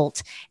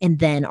result and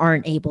then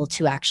aren't able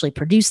to actually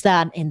produce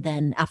that. And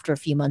then after a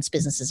few months,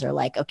 businesses are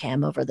like, okay,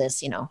 I'm over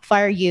this,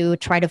 fire you,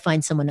 try to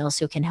find someone else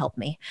who can help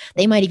me.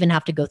 They might even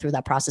have to go through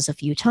that process a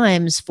few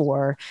times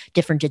for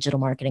different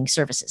digital marketing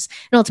services.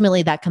 And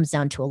ultimately that comes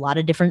down to a lot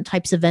of different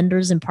types of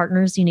vendors and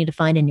partners you need to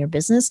find in your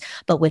business.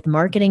 But with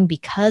marketing,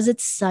 because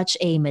it's such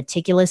a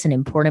meticulous and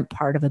important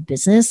part of a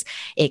business,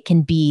 it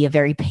can be a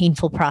very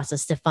painful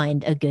process to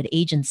find a good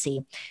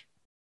agency.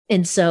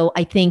 And so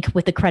I think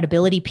with the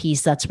credibility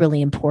piece, that's really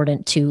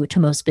important to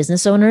most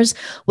business owners,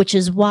 which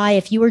is why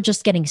if you were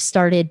just getting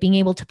started, being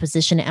able to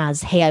position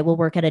as, hey, I will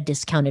work at a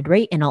discounted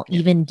rate and I'll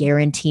even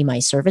guarantee my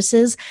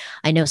services.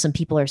 I know some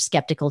people are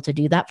skeptical to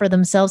do that for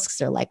themselves because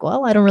they're like,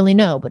 well, I don't really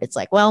know. But it's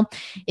like, well,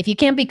 if you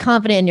can't be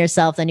confident in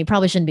yourself, then you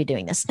probably shouldn't be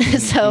doing this.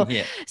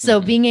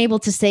 So being able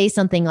to say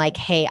something like,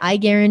 hey, I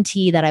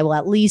guarantee that I will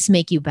at least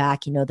make you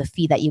back, the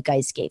fee that you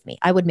guys gave me.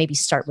 I would maybe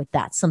start with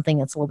that, something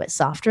that's a little bit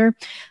softer.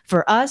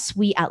 For us,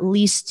 we at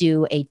least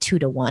do a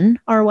 2-to-1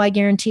 ROI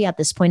guarantee at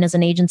this point as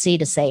an agency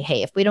to say,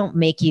 hey, if we don't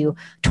make you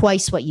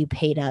twice what you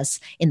paid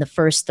us in the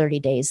first 30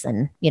 days,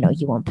 then,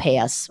 you won't pay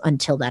us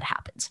until that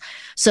happens.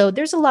 So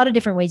there's a lot of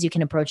different ways you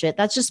can approach it.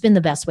 That's just been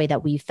the best way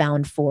that we've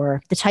found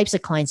for the types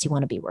of clients you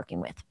want to be working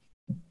with.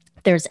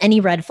 there's any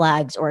red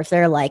flags, or if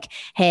they're like,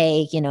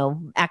 hey,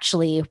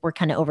 actually we're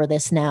kind of over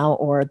this now,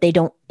 or they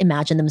don't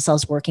imagine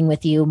themselves working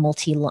with you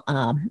month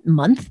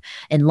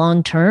and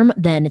long term,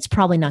 then it's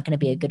probably not going to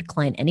be a good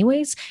client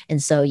anyways.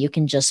 And so you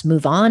can just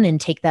move on and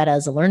take that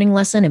as a learning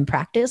lesson and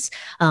practice.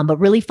 But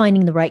really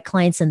finding the right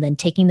clients and then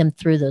taking them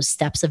through those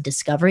steps of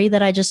discovery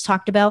that I just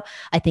talked about,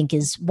 I think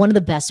is one of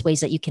the best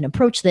ways that you can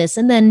approach this.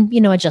 And then,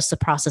 adjust the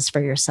process for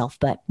yourself,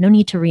 but no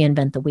need to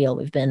reinvent the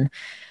wheel.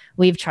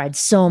 We've tried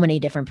so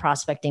many different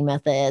prospecting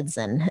methods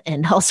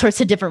and all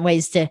sorts of different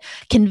ways to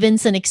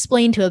convince and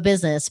explain to a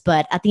business.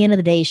 But at the end of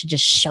the day, you should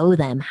just show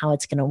them how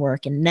it's going to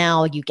work. And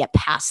now you get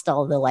past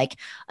all the like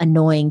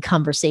annoying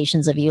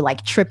conversations of you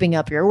like tripping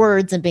up your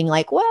words and being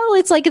like, well,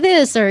 it's like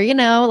this, or,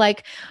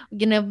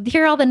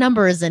 here are all the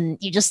numbers, and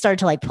you just start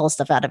to like pull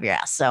stuff out of your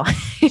ass. So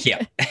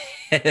yeah,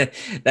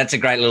 that's a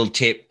great little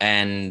tip.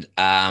 And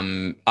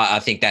I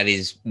think that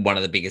is one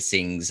of the biggest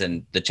things.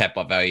 And the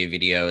Chatbot Value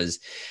video is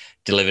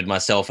delivered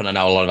myself, and I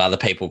know a lot of other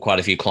people, quite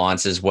a few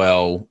clients as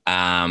well,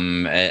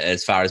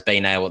 as far as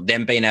being able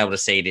to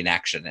see it in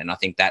action. And I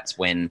think that's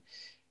when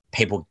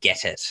people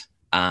get it,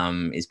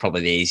 is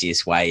probably the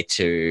easiest way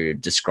to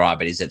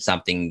describe it, is that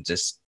something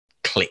just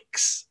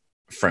clicks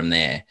from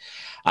there.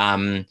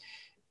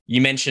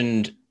 You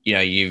mentioned,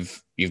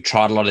 you've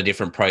tried a lot of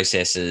different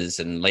processes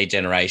and lead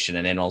generation,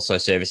 and then also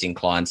servicing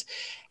clients.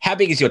 How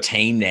big is your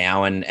team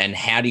now, and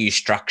how do you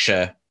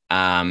structure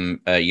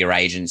your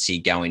agency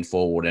going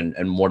forward,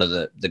 and what are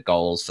the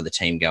goals for the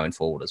team going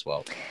forward as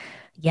well?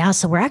 Yeah,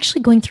 so we're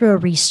actually going through a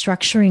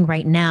restructuring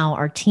right now.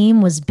 Our team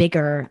was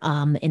bigger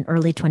in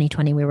early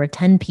 2020. We were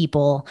 10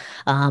 people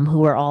who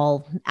were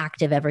all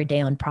active every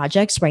day on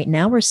projects. Right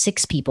now, we're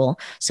 6 people.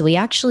 So we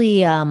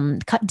actually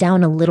cut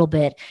down a little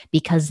bit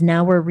because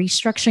now we're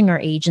restructuring our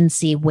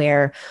agency,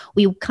 where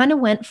we kind of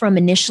went from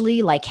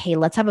initially like, hey,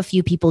 let's have a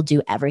few people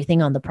do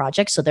everything on the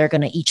project. So they're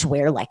going to each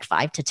wear like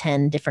 5 to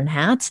 10 different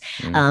hats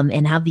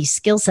and have these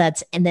skill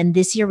sets. And then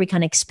this year we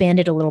kind of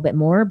expanded a little bit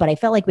more, but I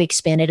felt like we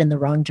expanded in the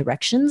wrong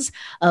directions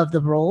of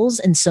the roles.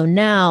 And so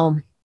now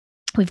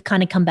we've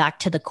kind of come back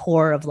to the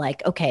core of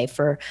like, okay,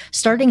 for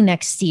starting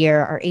next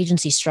year, our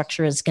agency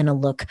structure is going to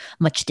look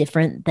much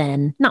different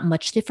than, not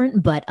much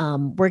different, but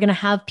we're going to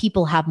have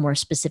people have more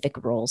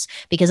specific roles,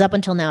 because up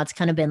until now, it's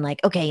kind of been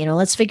like, okay,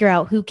 let's figure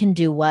out who can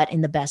do what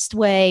in the best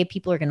way.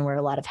 People are going to wear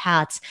a lot of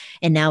hats.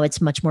 And now it's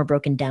much more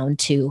broken down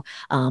to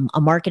a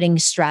marketing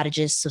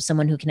strategist. So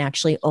someone who can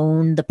actually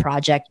own the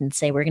project and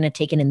say, we're going to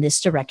take it in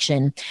this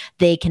direction.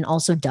 They can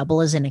also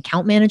double as an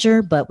account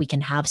manager, but we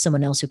can have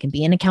someone else who can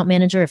be an account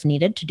manager if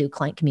needed to do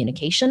client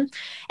communication.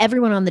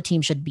 Everyone on the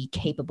team should be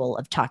capable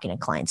of talking to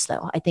clients,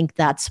 though. I think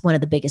that's one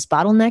of the biggest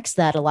bottlenecks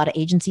that a lot of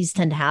agencies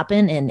tend to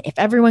happen. And if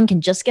everyone can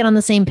just get on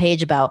the same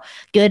page about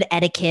good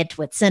etiquette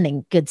with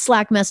sending good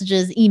Slack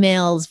messages,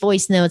 emails,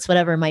 voice notes,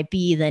 whatever it might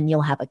be, then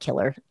you'll have a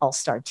killer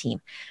all-star team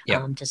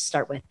to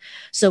start with.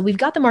 So we've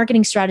got the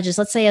marketing strategist,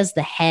 let's say, as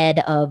the head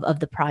of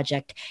the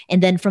project.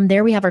 And then from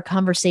there, we have our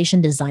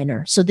conversation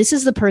designer. So this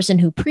is the person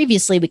who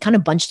previously we kind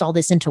of bunched all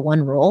this into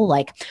one role.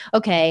 Like,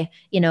 okay,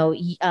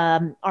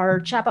 our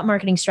chatbot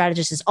marketing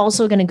strategist is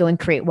also going to go and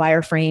create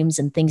wireframes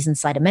and things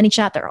inside of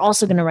ManyChat. They're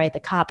also going to write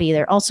the copy.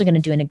 They're also going to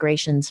do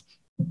integrations.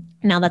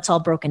 Now that's all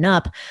broken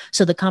up.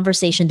 So the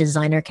conversation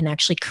designer can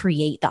actually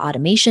create the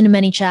automation in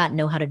ManyChat,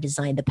 know how to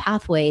design the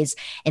pathways.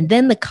 And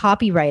then the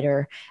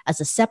copywriter, as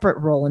a separate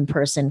role in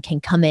person,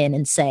 can come in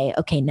and say,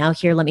 okay, now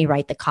here, let me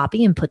write the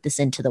copy and put this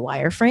into the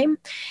wireframe.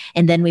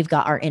 And then we've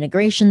got our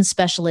integration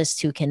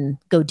specialist who can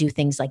go do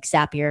things like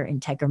Zapier,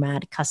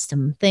 Integromat,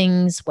 custom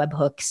things,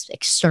 webhooks,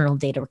 external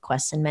data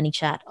requests in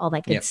ManyChat, all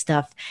that good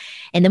stuff.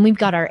 And then we've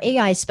got our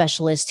AI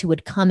specialist who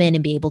would come in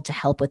and be able to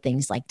help with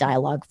things like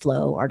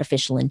Dialogflow,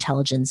 artificial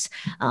intelligence,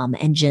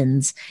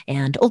 engines,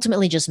 and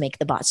ultimately just make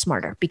the bot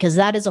smarter, because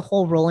that is a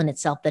whole role in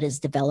itself that is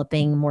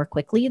developing more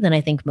quickly than I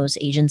think most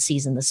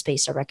agencies in the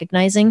space are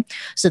recognizing.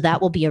 So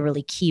that will be a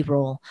really key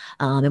role.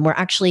 And we're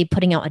actually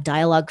putting out a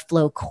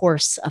Dialogflow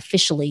course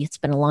officially. It's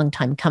been a long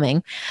time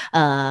coming,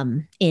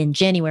 in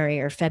January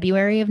or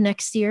February of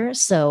next year.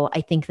 So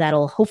I think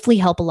that'll hopefully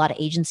help a lot of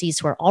agencies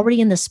who are already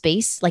in the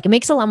space. Like, it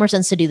makes a lot more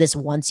sense to do this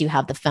once you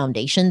have the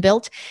foundation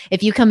built.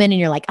 If you come in and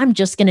you're like, I'm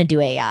just going to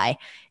do AI,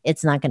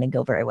 it's not going to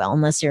go very well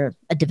unless you're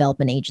a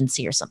development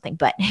agency or something.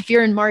 But if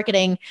you're in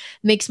marketing, it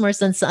makes more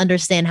sense to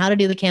understand how to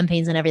do the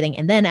campaigns and everything,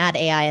 and then add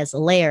AI as a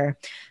layer.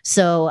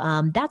 So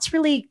that's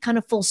really kind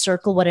of full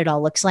circle what it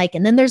all looks like.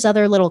 And then there's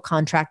other little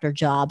contractor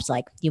jobs,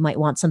 like you might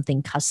want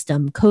something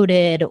custom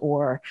coded,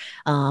 or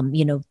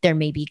there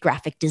may be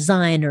graphic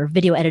design or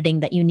video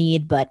editing that you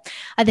need. But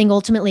I think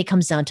ultimately it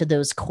comes down to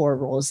those core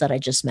roles that I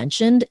just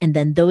mentioned. And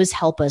then those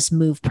help us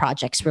move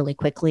projects really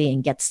quickly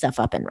and get stuff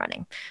up and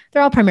running.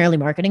 They're all primarily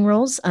marketing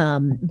roles.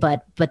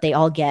 But they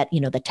all get,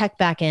 the tech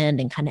back end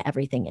and kind of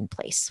everything in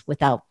place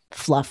without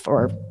fluff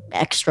or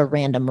extra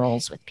random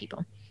roles with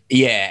people.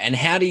 Yeah. And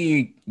how do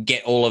you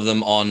get all of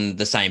them on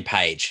the same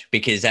page?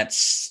 Because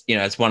that's,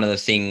 it's one of the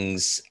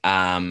things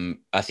I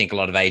think a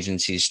lot of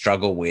agencies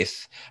struggle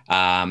with.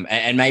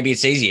 And maybe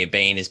it's easier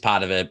being as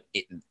part of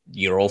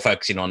you're all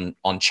focusing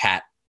on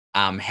chat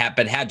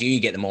But how do you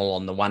get them all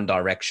on the one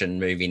direction,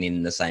 moving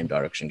in the same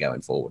direction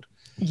going forward?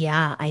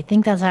 Yeah, I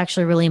think that's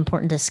actually a really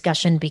important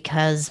discussion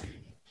because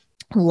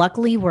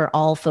luckily we're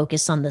all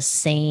focused on the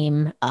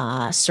same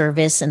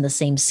service and the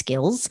same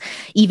skills.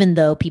 Even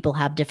though people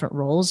have different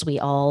roles, we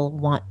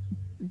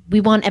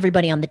want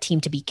everybody on the team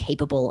to be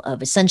capable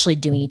of essentially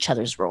doing each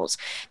other's roles.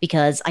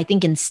 Because I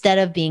think instead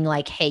of being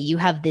like, hey, you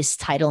have this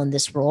title and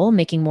this role,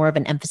 making more of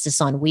an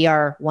emphasis on we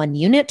are one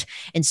unit.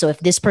 And so if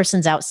this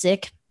person's out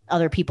sick,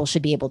 other people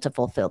should be able to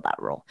fulfill that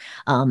role,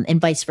 and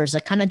vice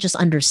versa, kind of just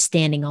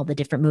understanding all the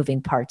different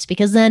moving parts,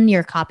 because then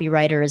your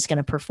copywriter is going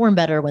to perform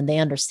better when they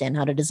understand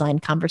how to design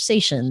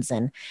conversations,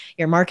 and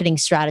your marketing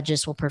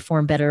strategist will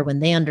perform better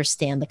when they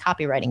understand the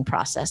copywriting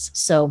process.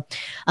 So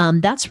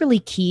that's really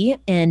key.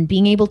 And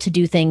being able to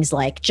do things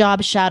like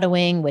job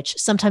shadowing, which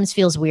sometimes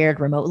feels weird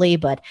remotely,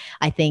 but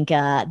I think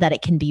that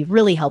it can be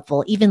really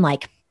helpful, even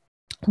like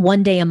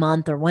one day a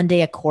month or one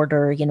day a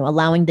quarter,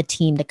 allowing the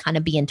team to kind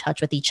of be in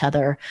touch with each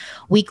other.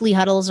 Weekly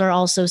huddles are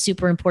also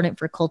super important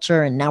for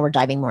culture. And now we're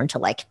diving more into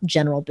like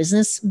general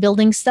business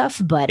building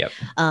stuff. But yep.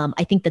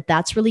 I think that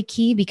that's really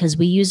key because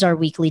we use our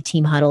weekly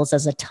team huddles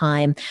as a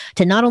time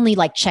to not only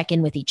like check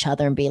in with each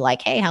other and be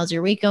like, hey, how's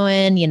your week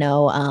going?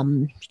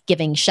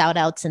 Giving shout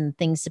outs and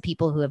things to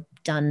people who have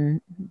done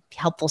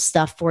helpful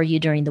stuff for you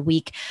during the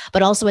week,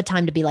 but also a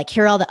time to be like,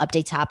 here are all the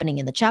updates happening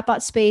in the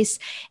chatbot space.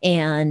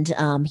 And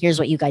here's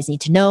what you guys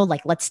need to know.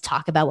 Like, let's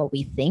talk about what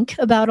we think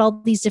about all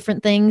these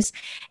different things.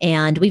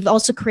 And we've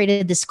also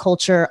created this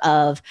culture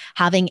of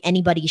having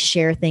anybody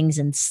share things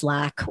in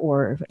Slack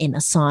or in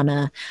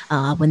Asana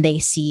when they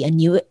see a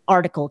new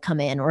article come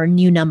in or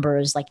new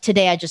numbers. Like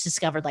today, I just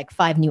discovered like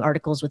 5 new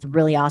articles with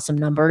really awesome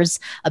numbers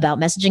about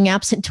messaging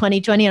apps in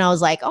 2020. And I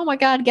was like, oh my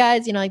God,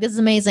 guys, like this is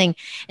amazing.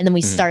 And then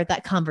we start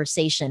that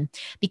conversation,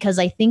 because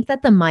I think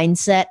that the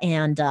mindset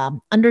and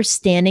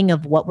understanding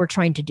of what we're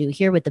trying to do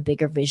here with the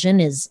bigger vision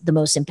is the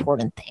most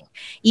important thing.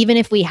 Even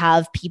if we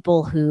have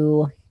people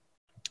who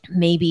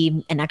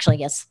maybe, and actually, I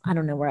guess, I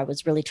don't know where I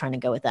was really trying to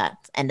go with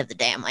that. End of the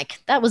day, I'm like,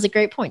 that was a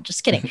great point.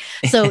 Just kidding.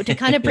 So to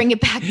kind of bring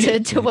it back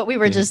to what we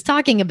were just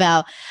talking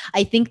about,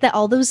 I think that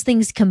all those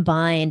things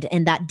combined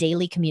and that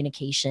daily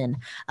communication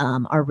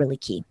are really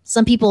key.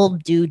 Some people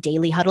do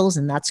daily huddles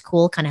and that's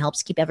cool, kind of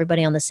helps keep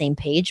everybody on the same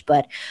page.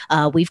 But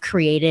we've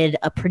created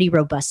a pretty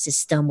robust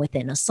system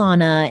within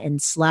Asana and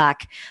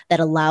Slack that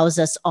allows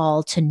us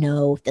all to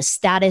know the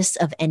status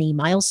of any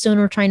milestone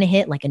we're trying to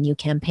hit, like a new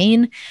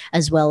campaign,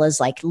 as well as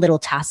like little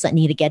tasks that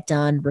need to get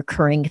done,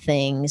 recurring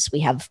things.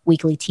 We have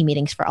weekly team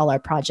meetings for all our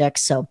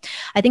projects. So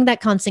I think that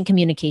constant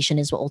communication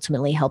is what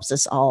ultimately helps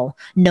us all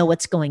know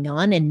what's going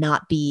on and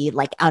not be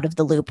like out of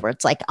the loop where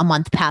it's like a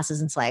month passes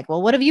and it's like,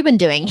 well, what have you been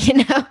doing?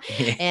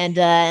 And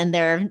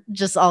they're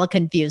just all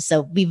confused.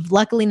 So we've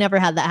luckily never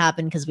had that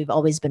happen because we've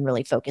always been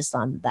really focused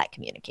on that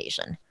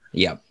communication.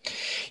 Yeah.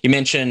 You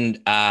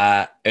mentioned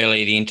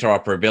earlier the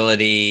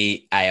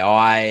interoperability,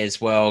 AI as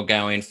well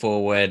going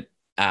forward.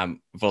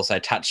 We've also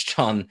touched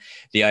on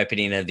the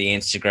opening of the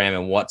Instagram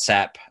and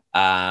WhatsApp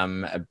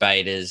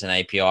betas and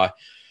API.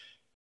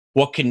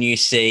 What can you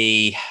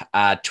see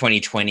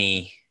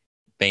 2020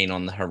 being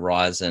on the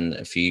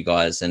horizon for you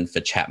guys and for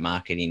chat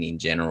marketing in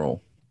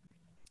general?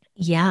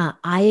 Yeah,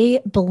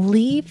 I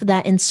believe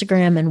that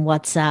Instagram and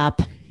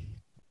WhatsApp,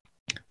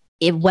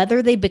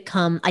 whether they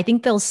become, I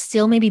think they'll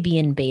still maybe be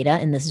in beta,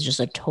 and this is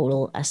just a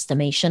total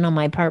estimation on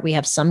my part. We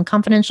have some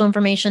confidential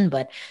information,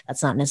 but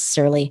that's not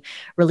necessarily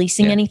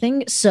releasing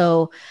anything.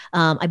 So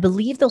I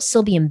believe they'll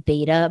still be in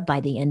beta by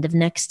the end of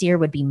next year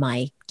would be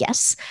my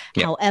guess.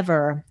 Yeah.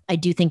 However, I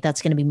do think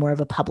that's going to be more of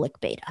a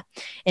public beta.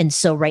 And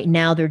so right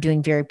now they're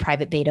doing very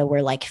private beta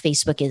where like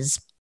Facebook is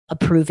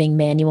approving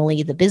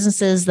manually the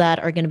businesses that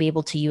are going to be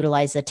able to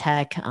utilize the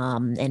tech.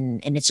 And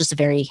it's just a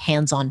very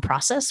hands-on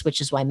process, which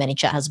is why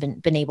ManyChat has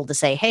been able to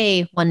say,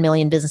 hey, 1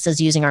 million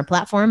businesses using our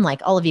platform, like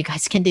all of you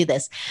guys can do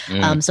this.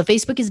 So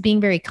Facebook is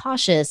being very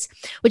cautious,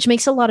 which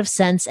makes a lot of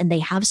sense. And they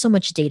have so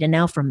much data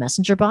now from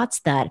Messenger bots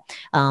that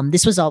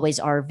this was always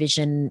our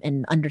vision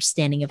and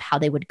understanding of how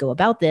they would go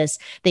about this.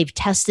 They've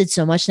tested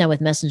so much now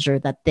with Messenger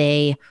that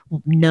they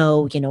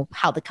know,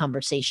 how the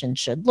conversation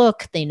should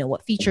look. They know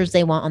what features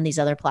they want on these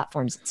other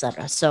platforms, etc.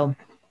 So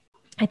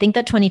I think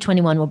that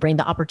 2021 will bring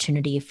the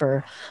opportunity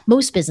for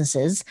most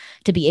businesses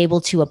to be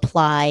able to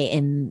apply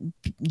and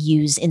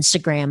use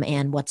Instagram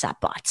and WhatsApp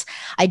bots.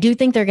 I do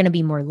think they're going to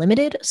be more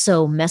limited.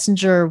 So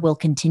Messenger will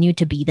continue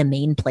to be the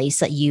main place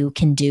that you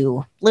can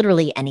do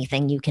literally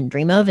anything you can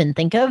dream of and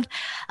think of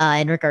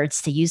in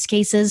regards to use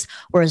cases,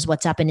 whereas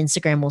WhatsApp and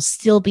Instagram will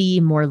still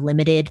be more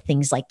limited,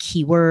 things like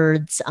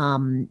keywords,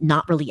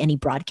 not really any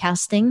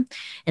broadcasting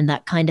and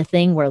that kind of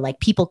thing, where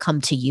like people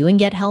come to you and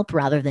get help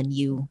rather than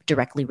you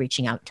directly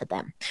reaching out to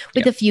them.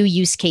 With a few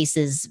use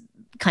cases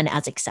kind of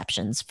as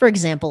exceptions. For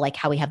example, like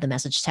how we have the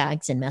message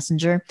tags in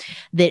Messenger,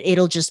 that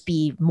it'll just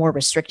be more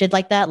restricted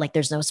like that. Like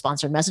there's no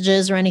sponsored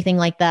messages or anything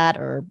like that,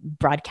 or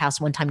broadcast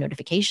one-time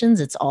notifications.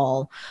 It's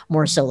all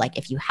more so like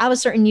if you have a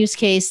certain use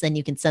case, then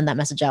you can send that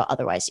message out.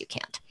 Otherwise you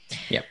can't.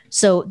 Yep.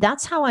 So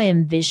that's how I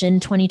envision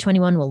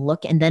 2021 will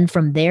look. And then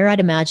from there, I'd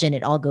imagine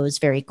it all goes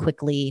very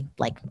quickly,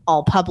 like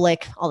all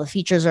public, all the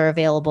features are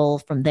available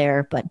from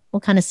there, but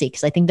we'll kind of see,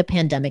 because I think the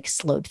pandemic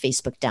slowed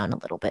Facebook down a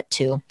little bit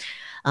too,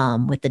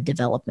 with the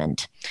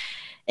development.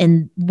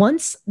 And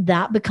once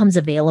that becomes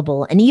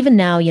available, and even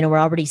now, we're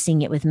already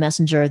seeing it with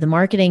Messenger, the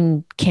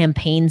marketing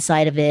campaign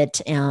side of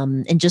it,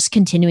 and just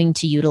continuing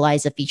to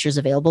utilize the features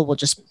available will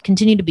just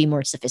continue to be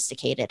more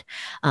sophisticated.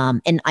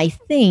 And I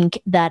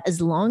think that as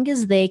long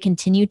as they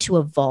continue to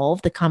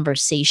evolve the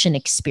conversation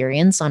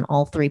experience on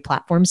all three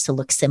platforms to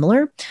look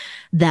similar,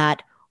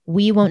 that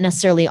we won't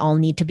necessarily all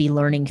need to be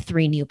learning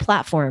 3 new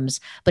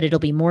platforms, but it'll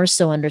be more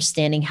so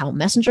understanding how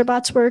Messenger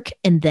bots work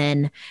and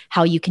then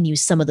how you can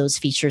use some of those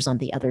features on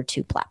the other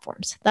 2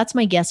 platforms. That's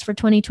my guess for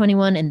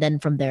 2021. And then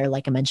from there,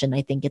 like I mentioned,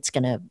 I think it's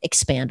going to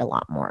expand a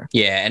lot more.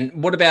 Yeah.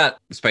 And what about,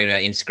 speaking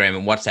about Instagram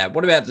and WhatsApp,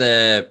 what about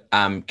the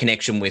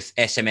connection with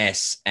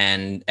SMS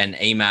and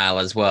email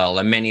as well?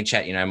 And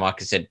ManyChat, Mike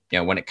has said,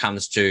 when it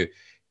comes to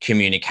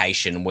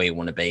communication, we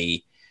want to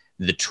be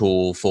the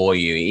tool for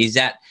you. Is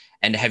that,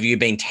 and have you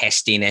been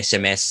testing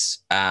SMS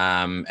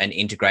and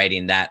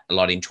integrating that a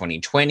lot in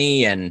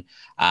 2020? And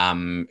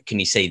can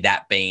you see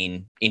that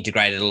being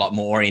integrated a lot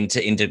more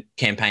into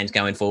campaigns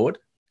going forward?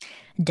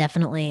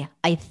 Definitely.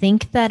 I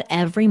think that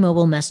every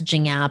mobile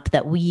messaging app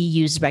that we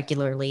use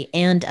regularly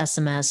and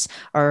SMS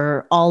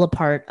are all a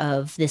part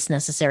of this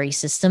necessary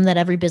system that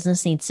every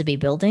business needs to be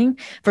building.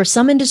 For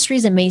some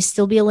industries, it may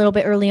still be a little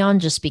bit early on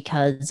just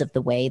because of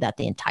the way that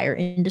the entire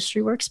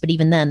industry works. But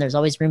even then, there's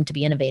always room to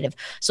be innovative.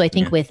 So I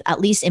think with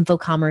at least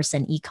infocommerce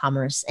and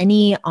e-commerce,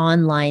 any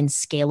online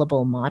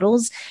scalable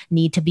models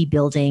need to be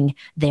building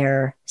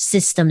their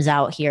systems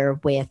out here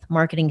with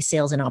marketing,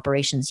 sales, and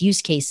operations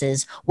use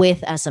cases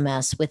with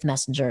SMS, with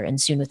Messenger,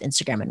 and soon with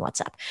Instagram and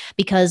WhatsApp.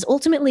 Because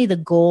ultimately the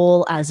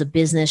goal as a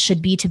business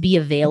should be to be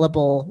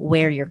available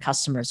where your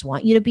customers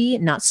want you to be,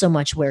 not so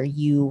much where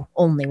you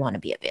only want to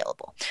be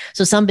available.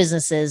 So some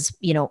businesses,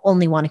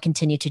 only want to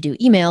continue to do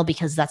email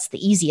because that's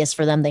the easiest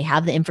for them. They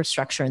have the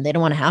infrastructure and they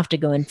don't want to have to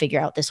go and figure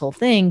out this whole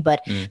thing.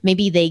 But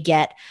maybe they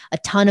get a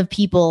ton of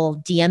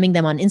people DMing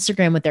them on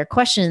Instagram with their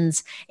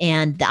questions.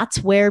 And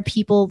that's where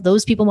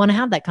those people want to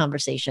have that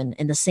conversation.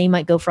 And the same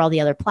might go for all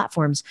the other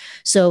platforms.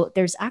 So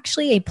there's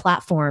actually a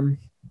platform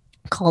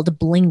called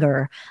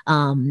Blinger.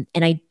 And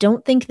I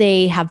don't think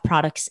they have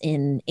products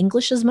in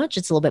English as much.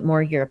 It's a little bit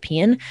more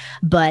European,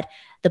 but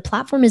the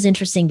platform is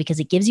interesting because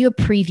it gives you a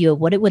preview of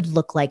what it would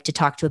look like to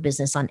talk to a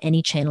business on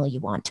any channel you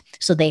want.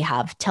 So they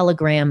have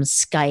Telegram,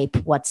 Skype,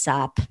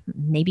 WhatsApp,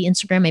 maybe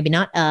Instagram, maybe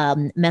not,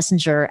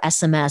 Messenger,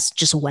 SMS,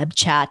 just web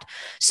chat.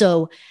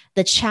 So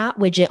the chat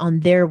widget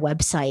on their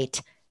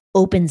website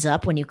opens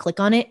up when you click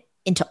on it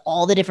into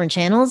all the different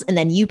channels, and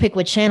then you pick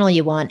which channel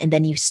you want, and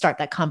then you start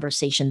that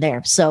conversation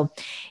there. So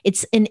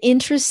it's an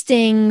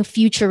interesting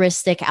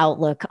futuristic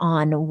outlook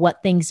on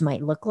what things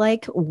might look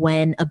like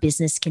when a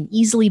business can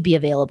easily be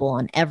available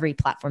on every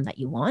platform that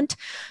you want.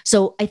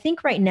 So I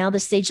think right now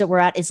the stage that we're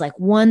at is like,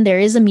 one, there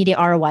is immediate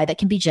ROI that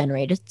can be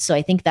generated. So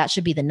I think that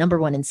should be the number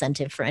one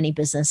incentive for any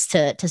business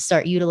to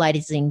start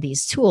utilizing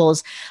these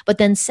tools. But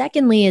then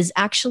secondly is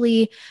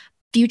actually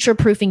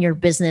future-proofing your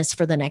business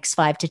for the next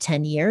 5 to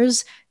 10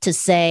 years to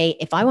say,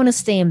 if I want to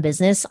stay in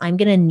business, I'm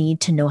going to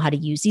need to know how to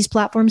use these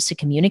platforms to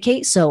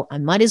communicate. So I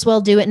might as well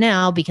do it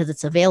now because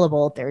it's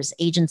available. There's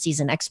agencies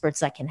and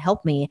experts that can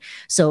help me.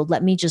 So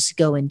let me just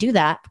go and do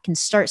that. You can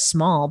start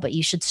small, but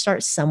you should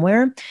start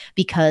somewhere,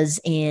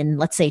 because in,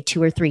 let's say,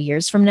 2 or 3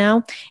 years from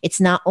now,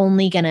 it's not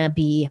only going to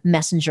be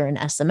Messenger and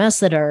SMS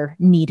that are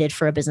needed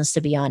for a business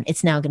to be on.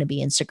 It's now going to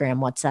be Instagram,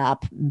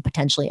 WhatsApp, and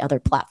potentially other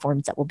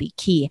platforms that will be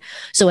key.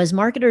 So as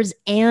marketers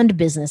and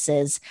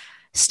businesses,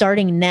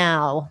 starting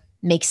now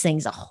makes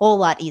things a whole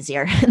lot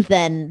easier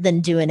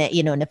than doing it,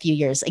 in a few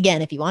years.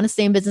 Again, if you want to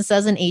stay in business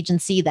as an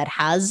agency that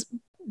has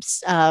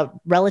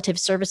relative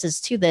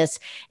services to this,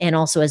 and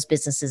also as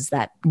businesses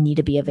that need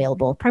to be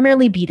available,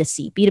 primarily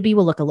B2C. B2B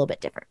will look a little bit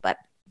different, but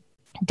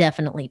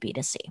definitely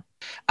B2C.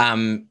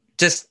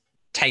 Just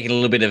taking a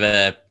little bit of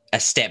a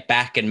step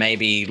back and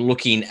maybe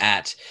looking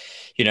at,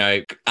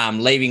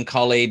 leaving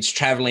college,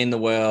 traveling the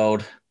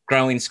world,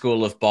 growing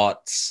school of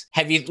bots.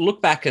 Have you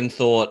looked back and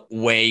thought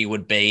where you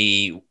would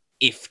be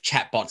if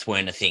chatbots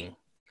weren't a thing?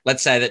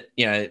 Let's say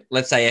that,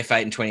 let's say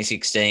F8 in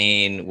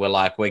 2016,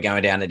 we're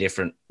going down a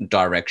different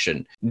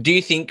direction. Do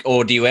you think,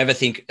 or do you ever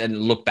think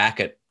and look back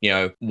at,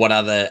 what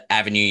other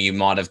avenue you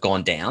might have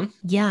gone down?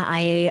 Yeah,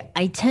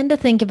 I tend to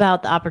think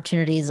about the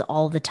opportunities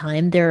all the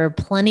time. There are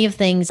plenty of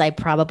things I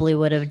probably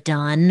would have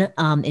done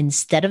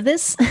instead of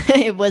this.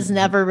 It was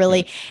never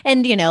really,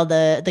 and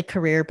the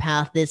career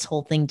path, this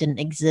whole thing didn't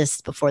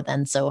exist before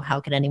then. So how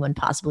could anyone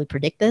possibly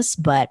predict this?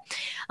 But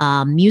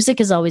music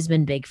has always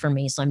been big for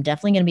me. So I'm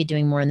definitely going to be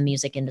doing more in the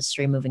music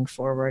industry moving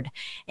forward.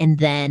 And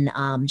then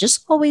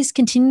just always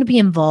continue to be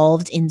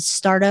involved in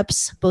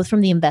startups, both from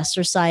the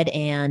investor side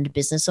and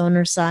business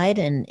owner side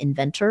and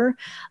inventor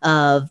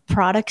of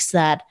products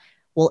that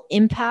will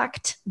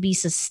impact, be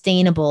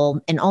sustainable,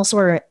 and also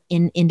are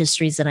in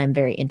industries that I'm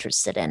very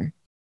interested in.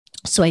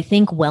 So I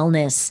think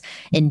wellness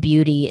and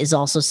beauty is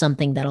also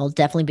something that I'll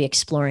definitely be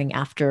exploring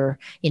after,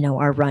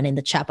 our run in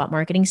the chatbot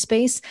marketing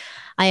space.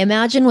 I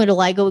imagine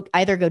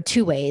either go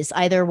two ways.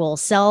 Either we'll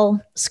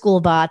sell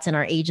school bots in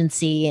our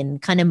agency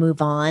and kind of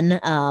move on,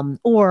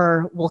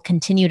 or we'll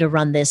continue to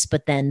run this,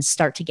 but then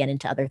start to get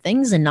into other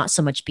things and not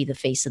so much be the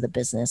face of the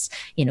business,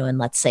 in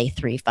let's say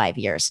 3-5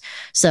 years.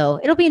 So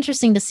it'll be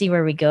interesting to see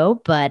where we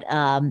go. But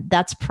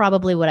that's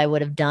probably what I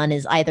would have done,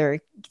 is either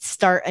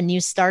start a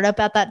new startup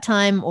at that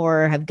time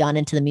or have gone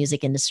into the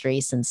music industry,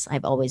 since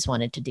I've always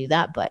wanted to do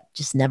that, but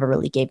just never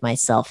really gave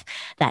myself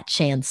that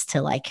chance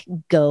to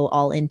go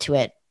all into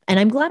it. And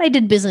I'm glad I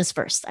did business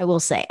first, I will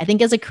say. I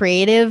think as a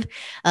creative,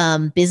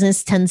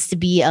 business tends to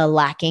be a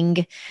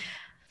lacking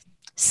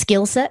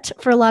skill set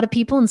for a lot of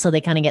people. And so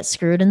they kind of get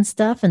screwed and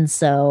stuff. And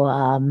so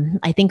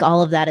I think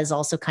all of that has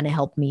also kind of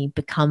helped me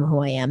become who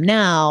I am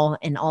now.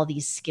 And all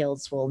these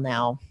skills will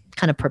now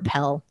kind of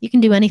propel. You can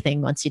do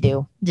anything once you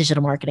do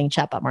digital marketing,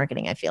 chatbot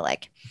marketing, I feel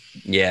like.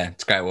 Yeah,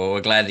 it's great. Well,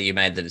 we're glad that you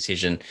made the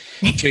decision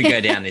to go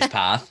down this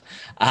path.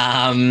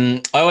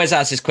 I always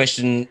ask this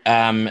question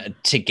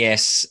to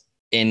guests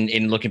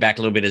in looking back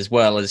a little bit as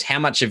well, is how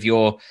much of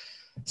your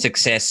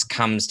success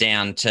comes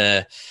down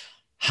to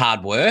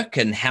hard work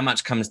and how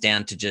much comes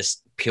down to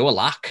just pure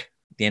luck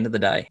at the end of the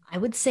day? I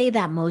would say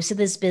that most of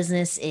this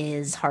business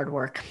is hard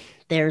work.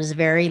 There's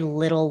very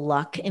little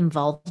luck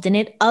involved in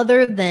it,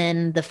 other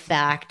than the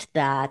fact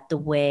that the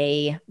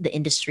way the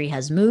industry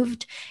has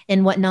moved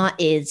and whatnot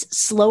is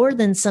slower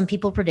than some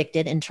people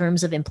predicted in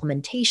terms of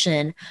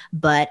implementation,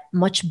 but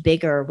much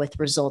bigger with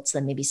results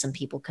than maybe some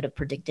people could have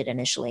predicted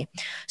initially.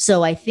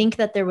 So I think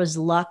that there was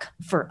luck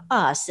for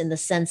us in the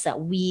sense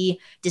that we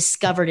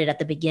discovered it at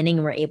the beginning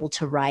and were able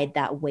to ride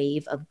that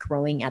wave of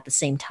growing at the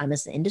same time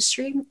as the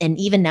industry. And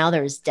even now,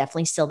 there is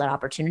definitely still that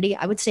opportunity.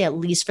 I would say at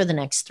least for the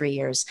next 3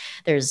 years,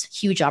 there's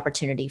huge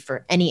opportunity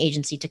for any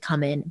agency to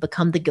come in,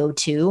 become the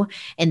go-to,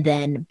 and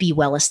then be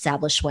well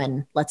established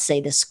when, let's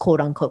say, this quote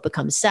unquote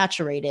becomes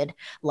saturated,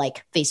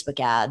 like Facebook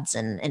ads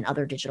and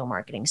other digital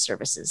marketing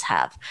services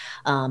have.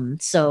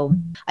 So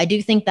I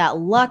do think that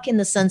luck, in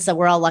the sense that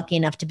we're all lucky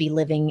enough to be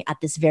living at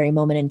this very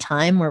moment in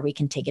time where we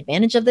can take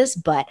advantage of this,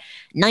 but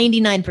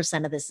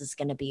 99% of this is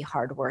going to be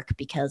hard work,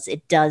 because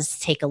it does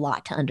take a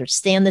lot to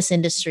understand this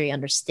industry,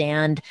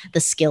 understand the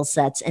skill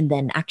sets, and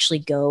then actually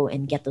go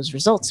and get those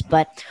results.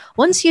 But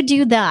once you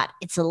do that,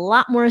 it's a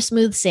lot more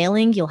smooth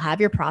sailing. You'll have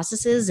your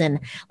processes. And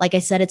like I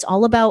said, it's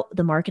all about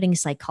the marketing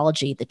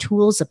psychology. The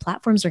tools, the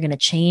platforms are going to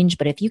change.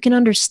 But if you can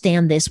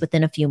understand this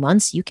within a few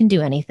months, you can do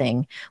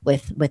anything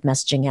with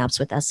messaging apps,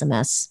 with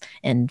SMS,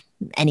 and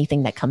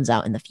anything that comes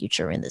out in the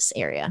future in this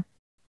area.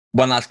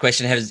 One last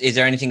question. Is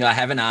there anything I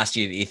haven't asked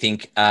you that you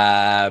think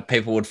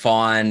people would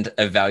find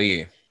of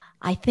value?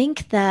 I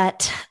think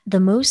that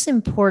the most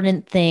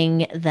important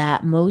thing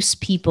that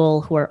most people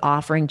who are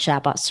offering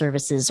chatbot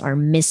services are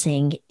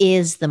missing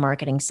is the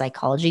marketing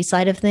psychology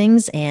side of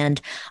things.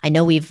 And I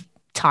know we've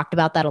talked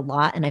about that a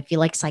lot. And I feel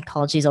like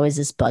psychology is always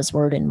this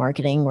buzzword in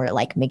marketing where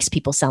it makes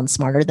people sound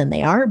smarter than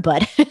they are.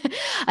 But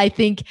I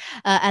think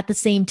at the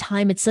same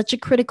time, it's such a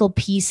critical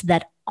piece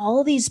that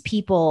all these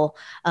people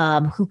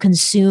who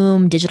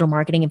consume digital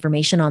marketing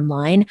information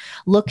online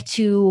look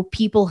to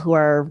people who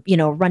are,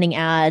 running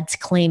ads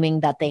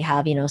claiming that they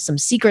have, some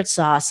secret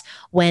sauce,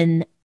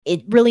 when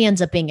it really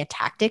ends up being a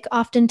tactic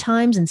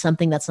oftentimes, and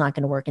something that's not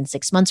going to work in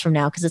 6 months from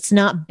now, because it's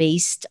not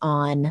based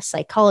on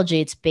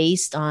psychology. It's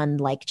based on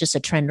just a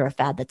trend or a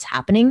fad that's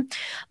happening.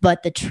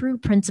 But the true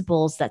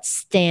principles that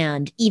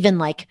stand even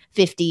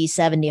 50,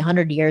 70,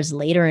 100 years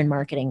later in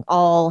marketing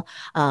all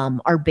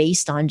are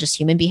based on just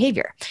human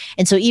behavior.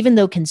 And so even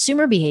though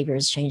consumer behavior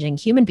is changing,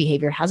 human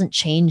behavior hasn't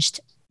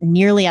changed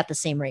nearly at the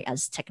same rate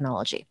as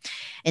technology.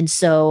 And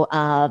so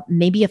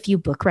maybe a few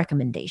book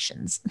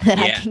recommendations that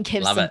I can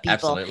give some people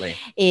Absolutely.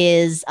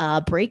 is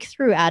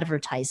Breakthrough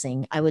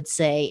Advertising, I would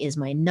say, is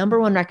my number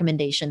one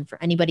recommendation for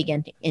anybody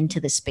getting into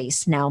this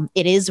space. Now,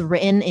 it is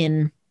written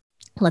in,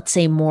 let's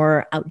say,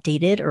 more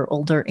outdated or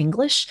older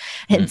English.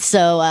 And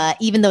so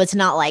even though it's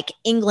not like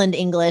England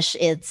English,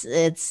 it's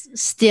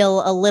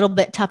still a little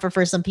bit tougher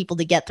for some people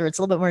to get through. It's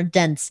a little bit more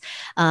dense,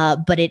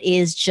 but it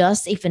is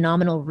just a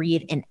phenomenal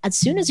read. And as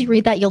soon as you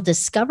read that, you'll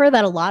discover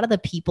that a lot of the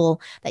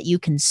people that you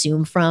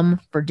consume from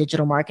for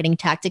digital marketing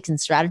tactics and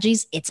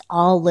strategies, it's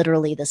all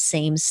literally the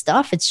same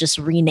stuff. It's just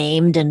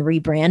renamed and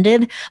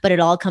rebranded, but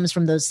it all comes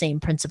from those same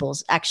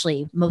principles.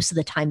 Actually, most of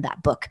the time,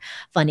 that book,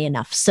 funny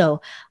enough.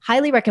 So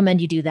highly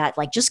recommend you do that.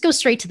 Just go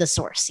straight to the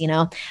source,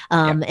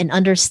 and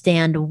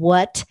understand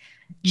what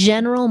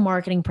general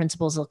marketing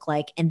principles look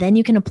like. And then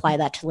you can apply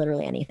that to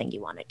literally anything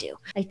you want to do.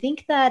 I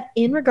think that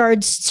in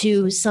regards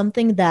to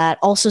something that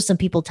also some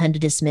people tend to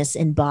dismiss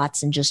in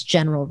bots and just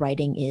general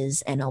writing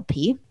is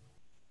NLP.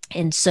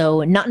 And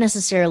so not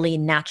necessarily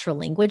natural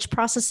language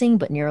processing,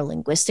 but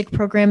neurolinguistic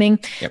programming.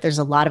 Yep. There's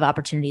a lot of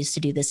opportunities to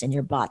do this in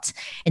your bots.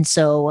 And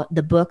so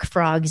the book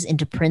Frogs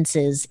into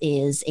Princes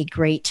is a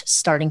great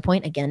starting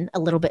point. Again, a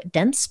little bit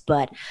dense,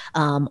 but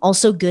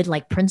also good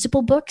like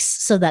principle books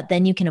so that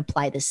then you can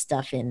apply this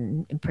stuff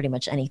in pretty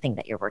much anything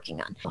that you're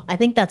working on. I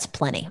think that's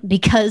plenty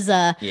because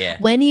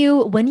when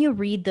you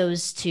read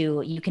those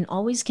two, you can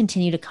always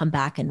continue to come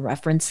back and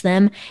reference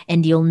them,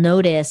 and you'll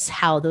notice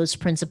how those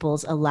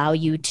principles allow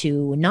you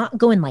to not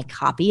go and like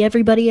copy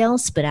everybody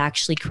else, but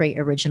actually create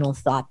original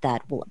thought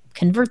that will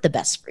convert the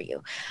best for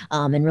you,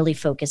 and really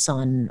focus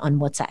on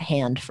what's at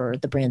hand for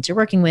the brands you're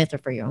working with or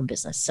for your own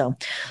business. So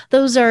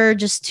those are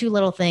just two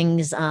little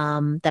things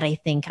that I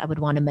think I would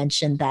want to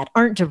mention that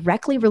aren't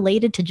directly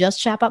related to just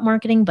chatbot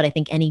marketing, but I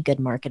think any good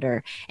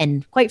marketer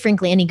and quite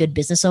frankly, any good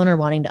business owner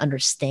wanting to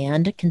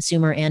understand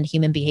consumer and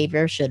human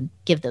behavior should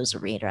give those a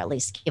read, or at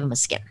least give them a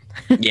skim.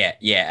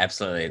 Yeah,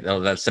 absolutely.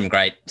 That's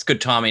it's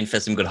good timing for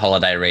some good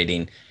holiday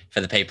reading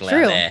for the people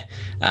out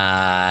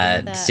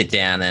there. Sit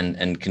down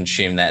and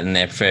consume that in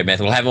their preferred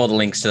method. We'll have all the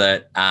links to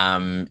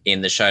that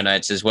in the show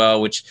notes as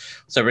well, which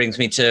also brings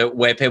me to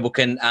where people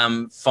can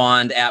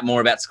find out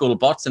more about School of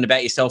Bots and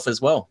about yourself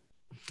as well.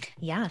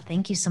 Yeah,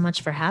 thank you so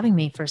much for having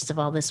me. First of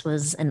all, this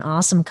was an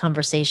awesome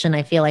conversation.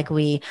 I feel like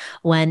we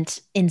went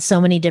in so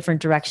many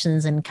different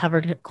directions and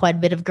covered quite a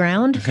bit of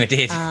ground. We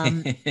did.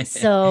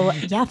 So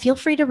yeah, feel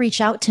free to reach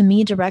out to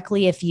me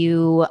directly if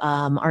you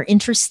are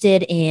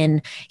interested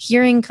in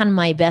hearing kind of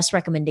my best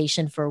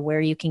recommendation for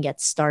where you can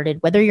get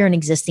started, whether you're an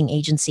existing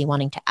agency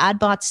wanting to add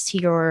bots to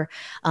your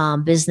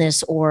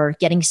business or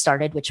getting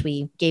started, which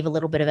we gave a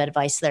little bit of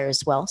advice there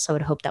as well. So I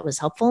would hope that was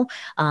helpful.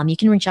 You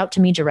can reach out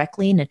to me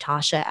directly,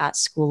 Natasha at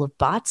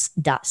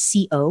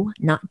schoolofbots.co,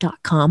 not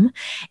 .com.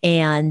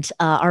 And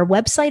our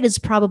website is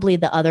probably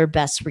the other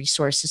best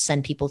resource to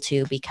send people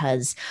to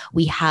because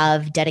we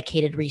have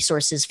dedicated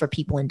resources for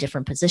people in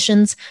different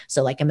positions.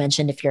 So like I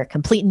mentioned, if you're a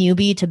complete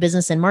newbie to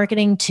business and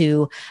marketing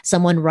to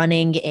someone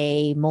running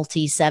a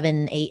multi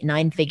 7, 8,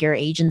 9-figure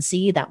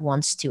agency that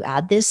wants to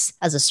add this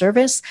as a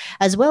service,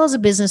 as well as a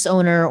business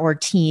owner or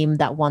team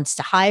that wants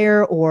to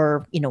hire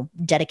or,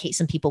 dedicate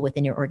some people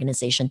within your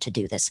organization to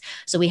do this.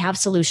 So we have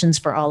solutions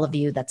for all of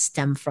you that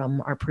stem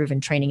from our proven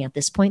training at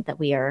this point that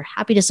we are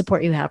happy to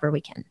support you however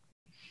we can.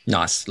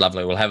 Nice.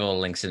 Lovely. We'll have all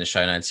the links in the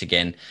show notes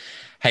again.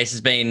 Hey, this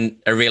has been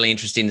a really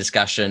interesting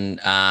discussion.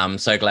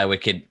 So glad we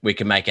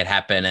could make it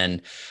happen.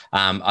 And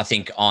I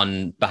think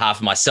on behalf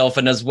of myself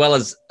and as well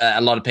as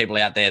a lot of people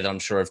out there that I'm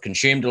sure have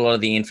consumed a lot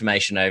of the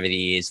information over the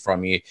years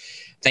from you,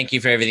 thank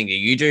you for everything that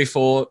you do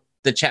for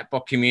the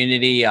chatbot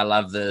community. I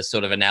love the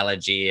sort of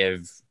analogy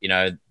of,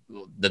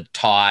 the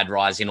tide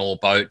rising all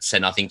boats.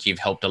 And I think you've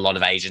helped a lot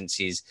of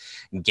agencies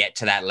get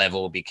to that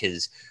level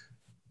because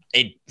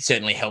it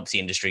certainly helps the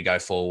industry go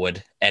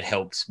forward. It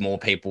helps more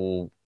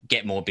people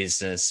get more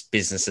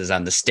businesses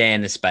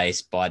understand the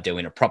space by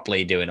doing it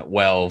properly, doing it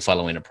well,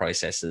 following the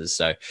processes.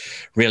 So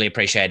really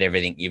appreciate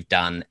everything you've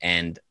done.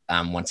 And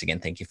once again,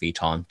 thank you for your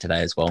time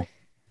today as well.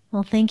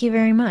 Well, thank you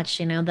very much.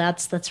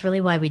 That's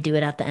really why we do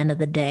it at the end of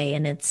the day.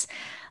 And it's,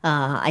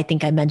 I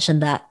think I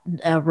mentioned that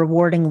a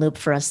rewarding loop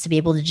for us to be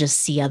able to just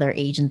see other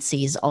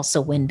agencies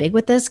also win big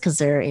with this, because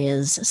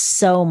there's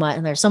so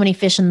many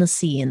fish in the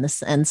sea in the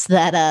sense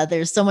that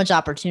there's so much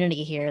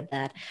opportunity here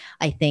that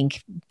I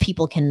think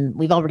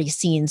we've already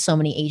seen so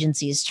many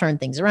agencies turn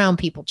things around,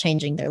 people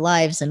changing their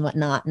lives and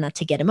whatnot, not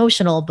to get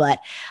emotional, but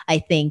I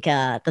think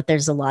that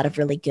there's a lot of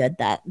really good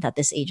that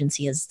this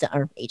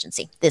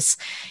this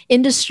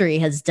industry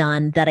has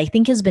done that I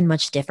think has been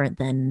much different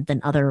than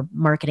other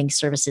marketing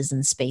services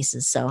and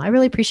spaces. So I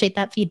really appreciate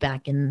that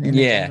feedback and the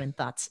genuine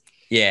thoughts.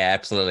 Yeah,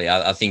 absolutely.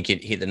 I think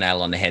it hit the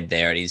nail on the head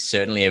there. It is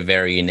certainly a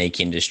very unique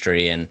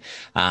industry, and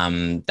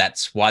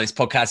that's why this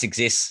podcast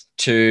exists,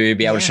 to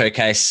be able to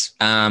showcase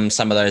some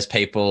of those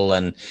people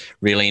and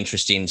really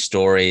interesting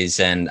stories.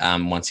 And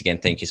once again,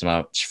 thank you so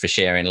much for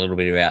sharing a little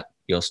bit about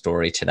your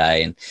story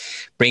today and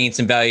bringing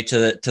some value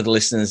to the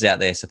listeners out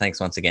there. So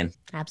thanks once again.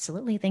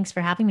 Absolutely. Thanks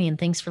for having me, and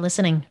thanks for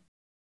listening.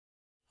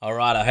 All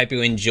right, I hope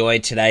you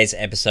enjoyed today's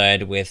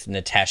episode with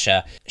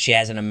Natasha. She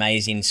has an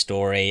amazing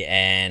story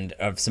and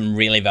some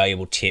really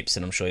valuable tips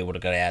that I'm sure you would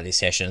have got out of this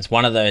session. It's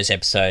one of those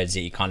episodes that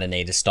you kind of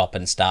need to stop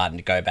and start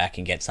and go back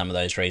and get some of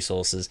those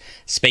resources.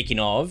 Speaking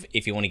of,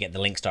 if you want to get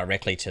the links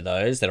directly to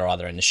those, that are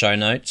either in the show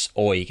notes,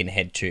 or you can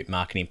head to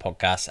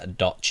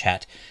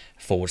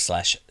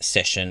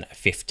marketingpodcast.chat/session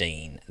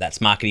 15. That's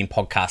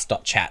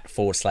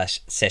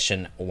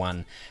marketingpodcast.chat/session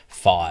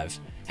 15.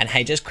 And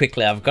hey, just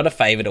quickly, I've got a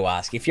favor to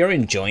ask. If you're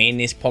enjoying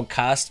this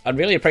podcast, I'd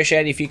really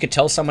appreciate it if you could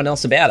tell someone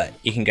else about it.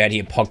 You can go to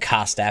your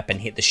podcast app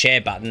and hit the share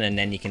button, and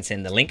then you can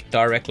send the link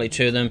directly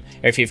to them.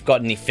 Or if you've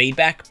got any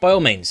feedback, by all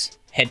means,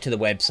 head to the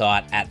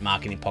website at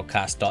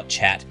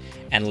marketingpodcast.chat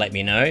and let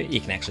me know. You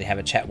can actually have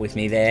a chat with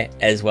me there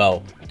as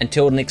well.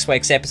 Until next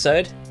week's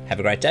episode, have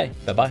a great day.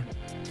 Bye-bye.